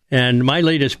Pat. And my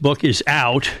latest book is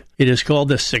out. It is called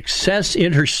The Success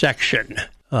Intersection.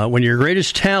 When your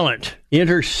greatest talent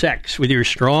intersects with your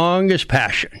strongest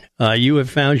passion, you have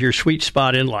found your sweet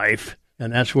spot in life,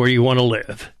 and that's where you want to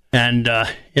live. And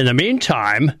in the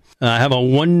meantime, have a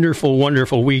wonderful,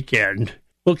 wonderful weekend.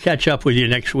 We'll catch up with you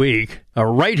next week,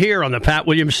 right here on the Pat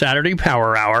Williams Saturday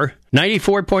Power Hour,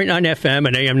 94.9 FM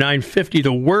and AM 950,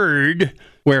 The Word,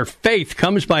 where faith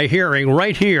comes by hearing,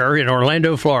 right here in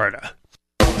Orlando, Florida.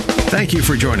 Thank you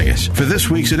for joining us for this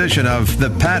week's edition of the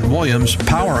Pat Williams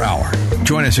Power Hour.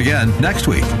 Join us again next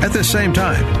week at the same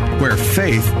time, where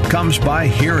faith comes by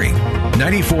hearing.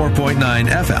 94.9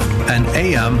 FM and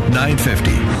AM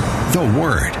 950. The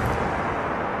Word.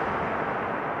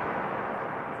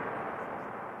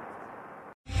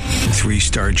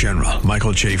 3-star general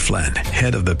Michael J. Flynn,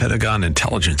 head of the Pentagon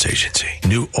Intelligence Agency,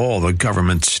 knew all the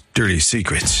government's dirty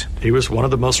secrets. He was one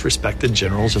of the most respected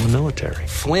generals in the military.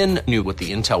 Flynn knew what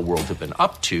the intel world had been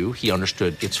up to. He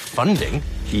understood its funding.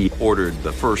 He ordered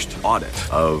the first audit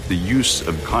of the use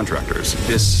of contractors.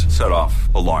 This set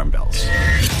off alarm bells.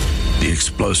 The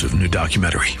explosive new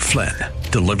documentary, Flynn,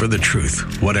 Deliver the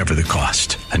Truth, Whatever the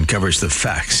Cost, uncovers the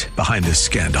facts behind this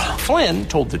scandal. Flynn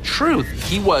told the truth.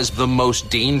 He was the most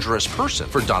dangerous person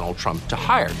for Donald Trump to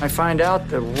hire. I find out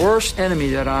the worst enemy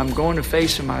that I'm going to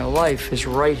face in my life is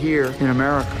right here in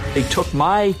America. They took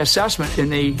my assessment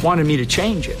and they wanted me to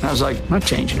change it. And I was like, I'm not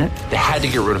changing it. They had to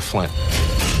get rid of Flynn.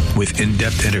 With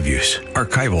in-depth interviews,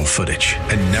 archival footage,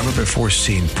 and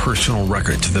never-before-seen personal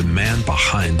records of the man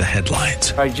behind the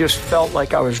headlines. I just felt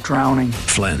like I was drowning.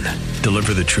 Flynn,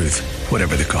 Deliver the Truth,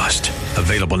 Whatever the Cost.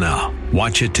 Available now.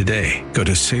 Watch it today. Go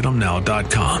to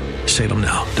salemnow.com.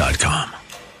 salemnow.com.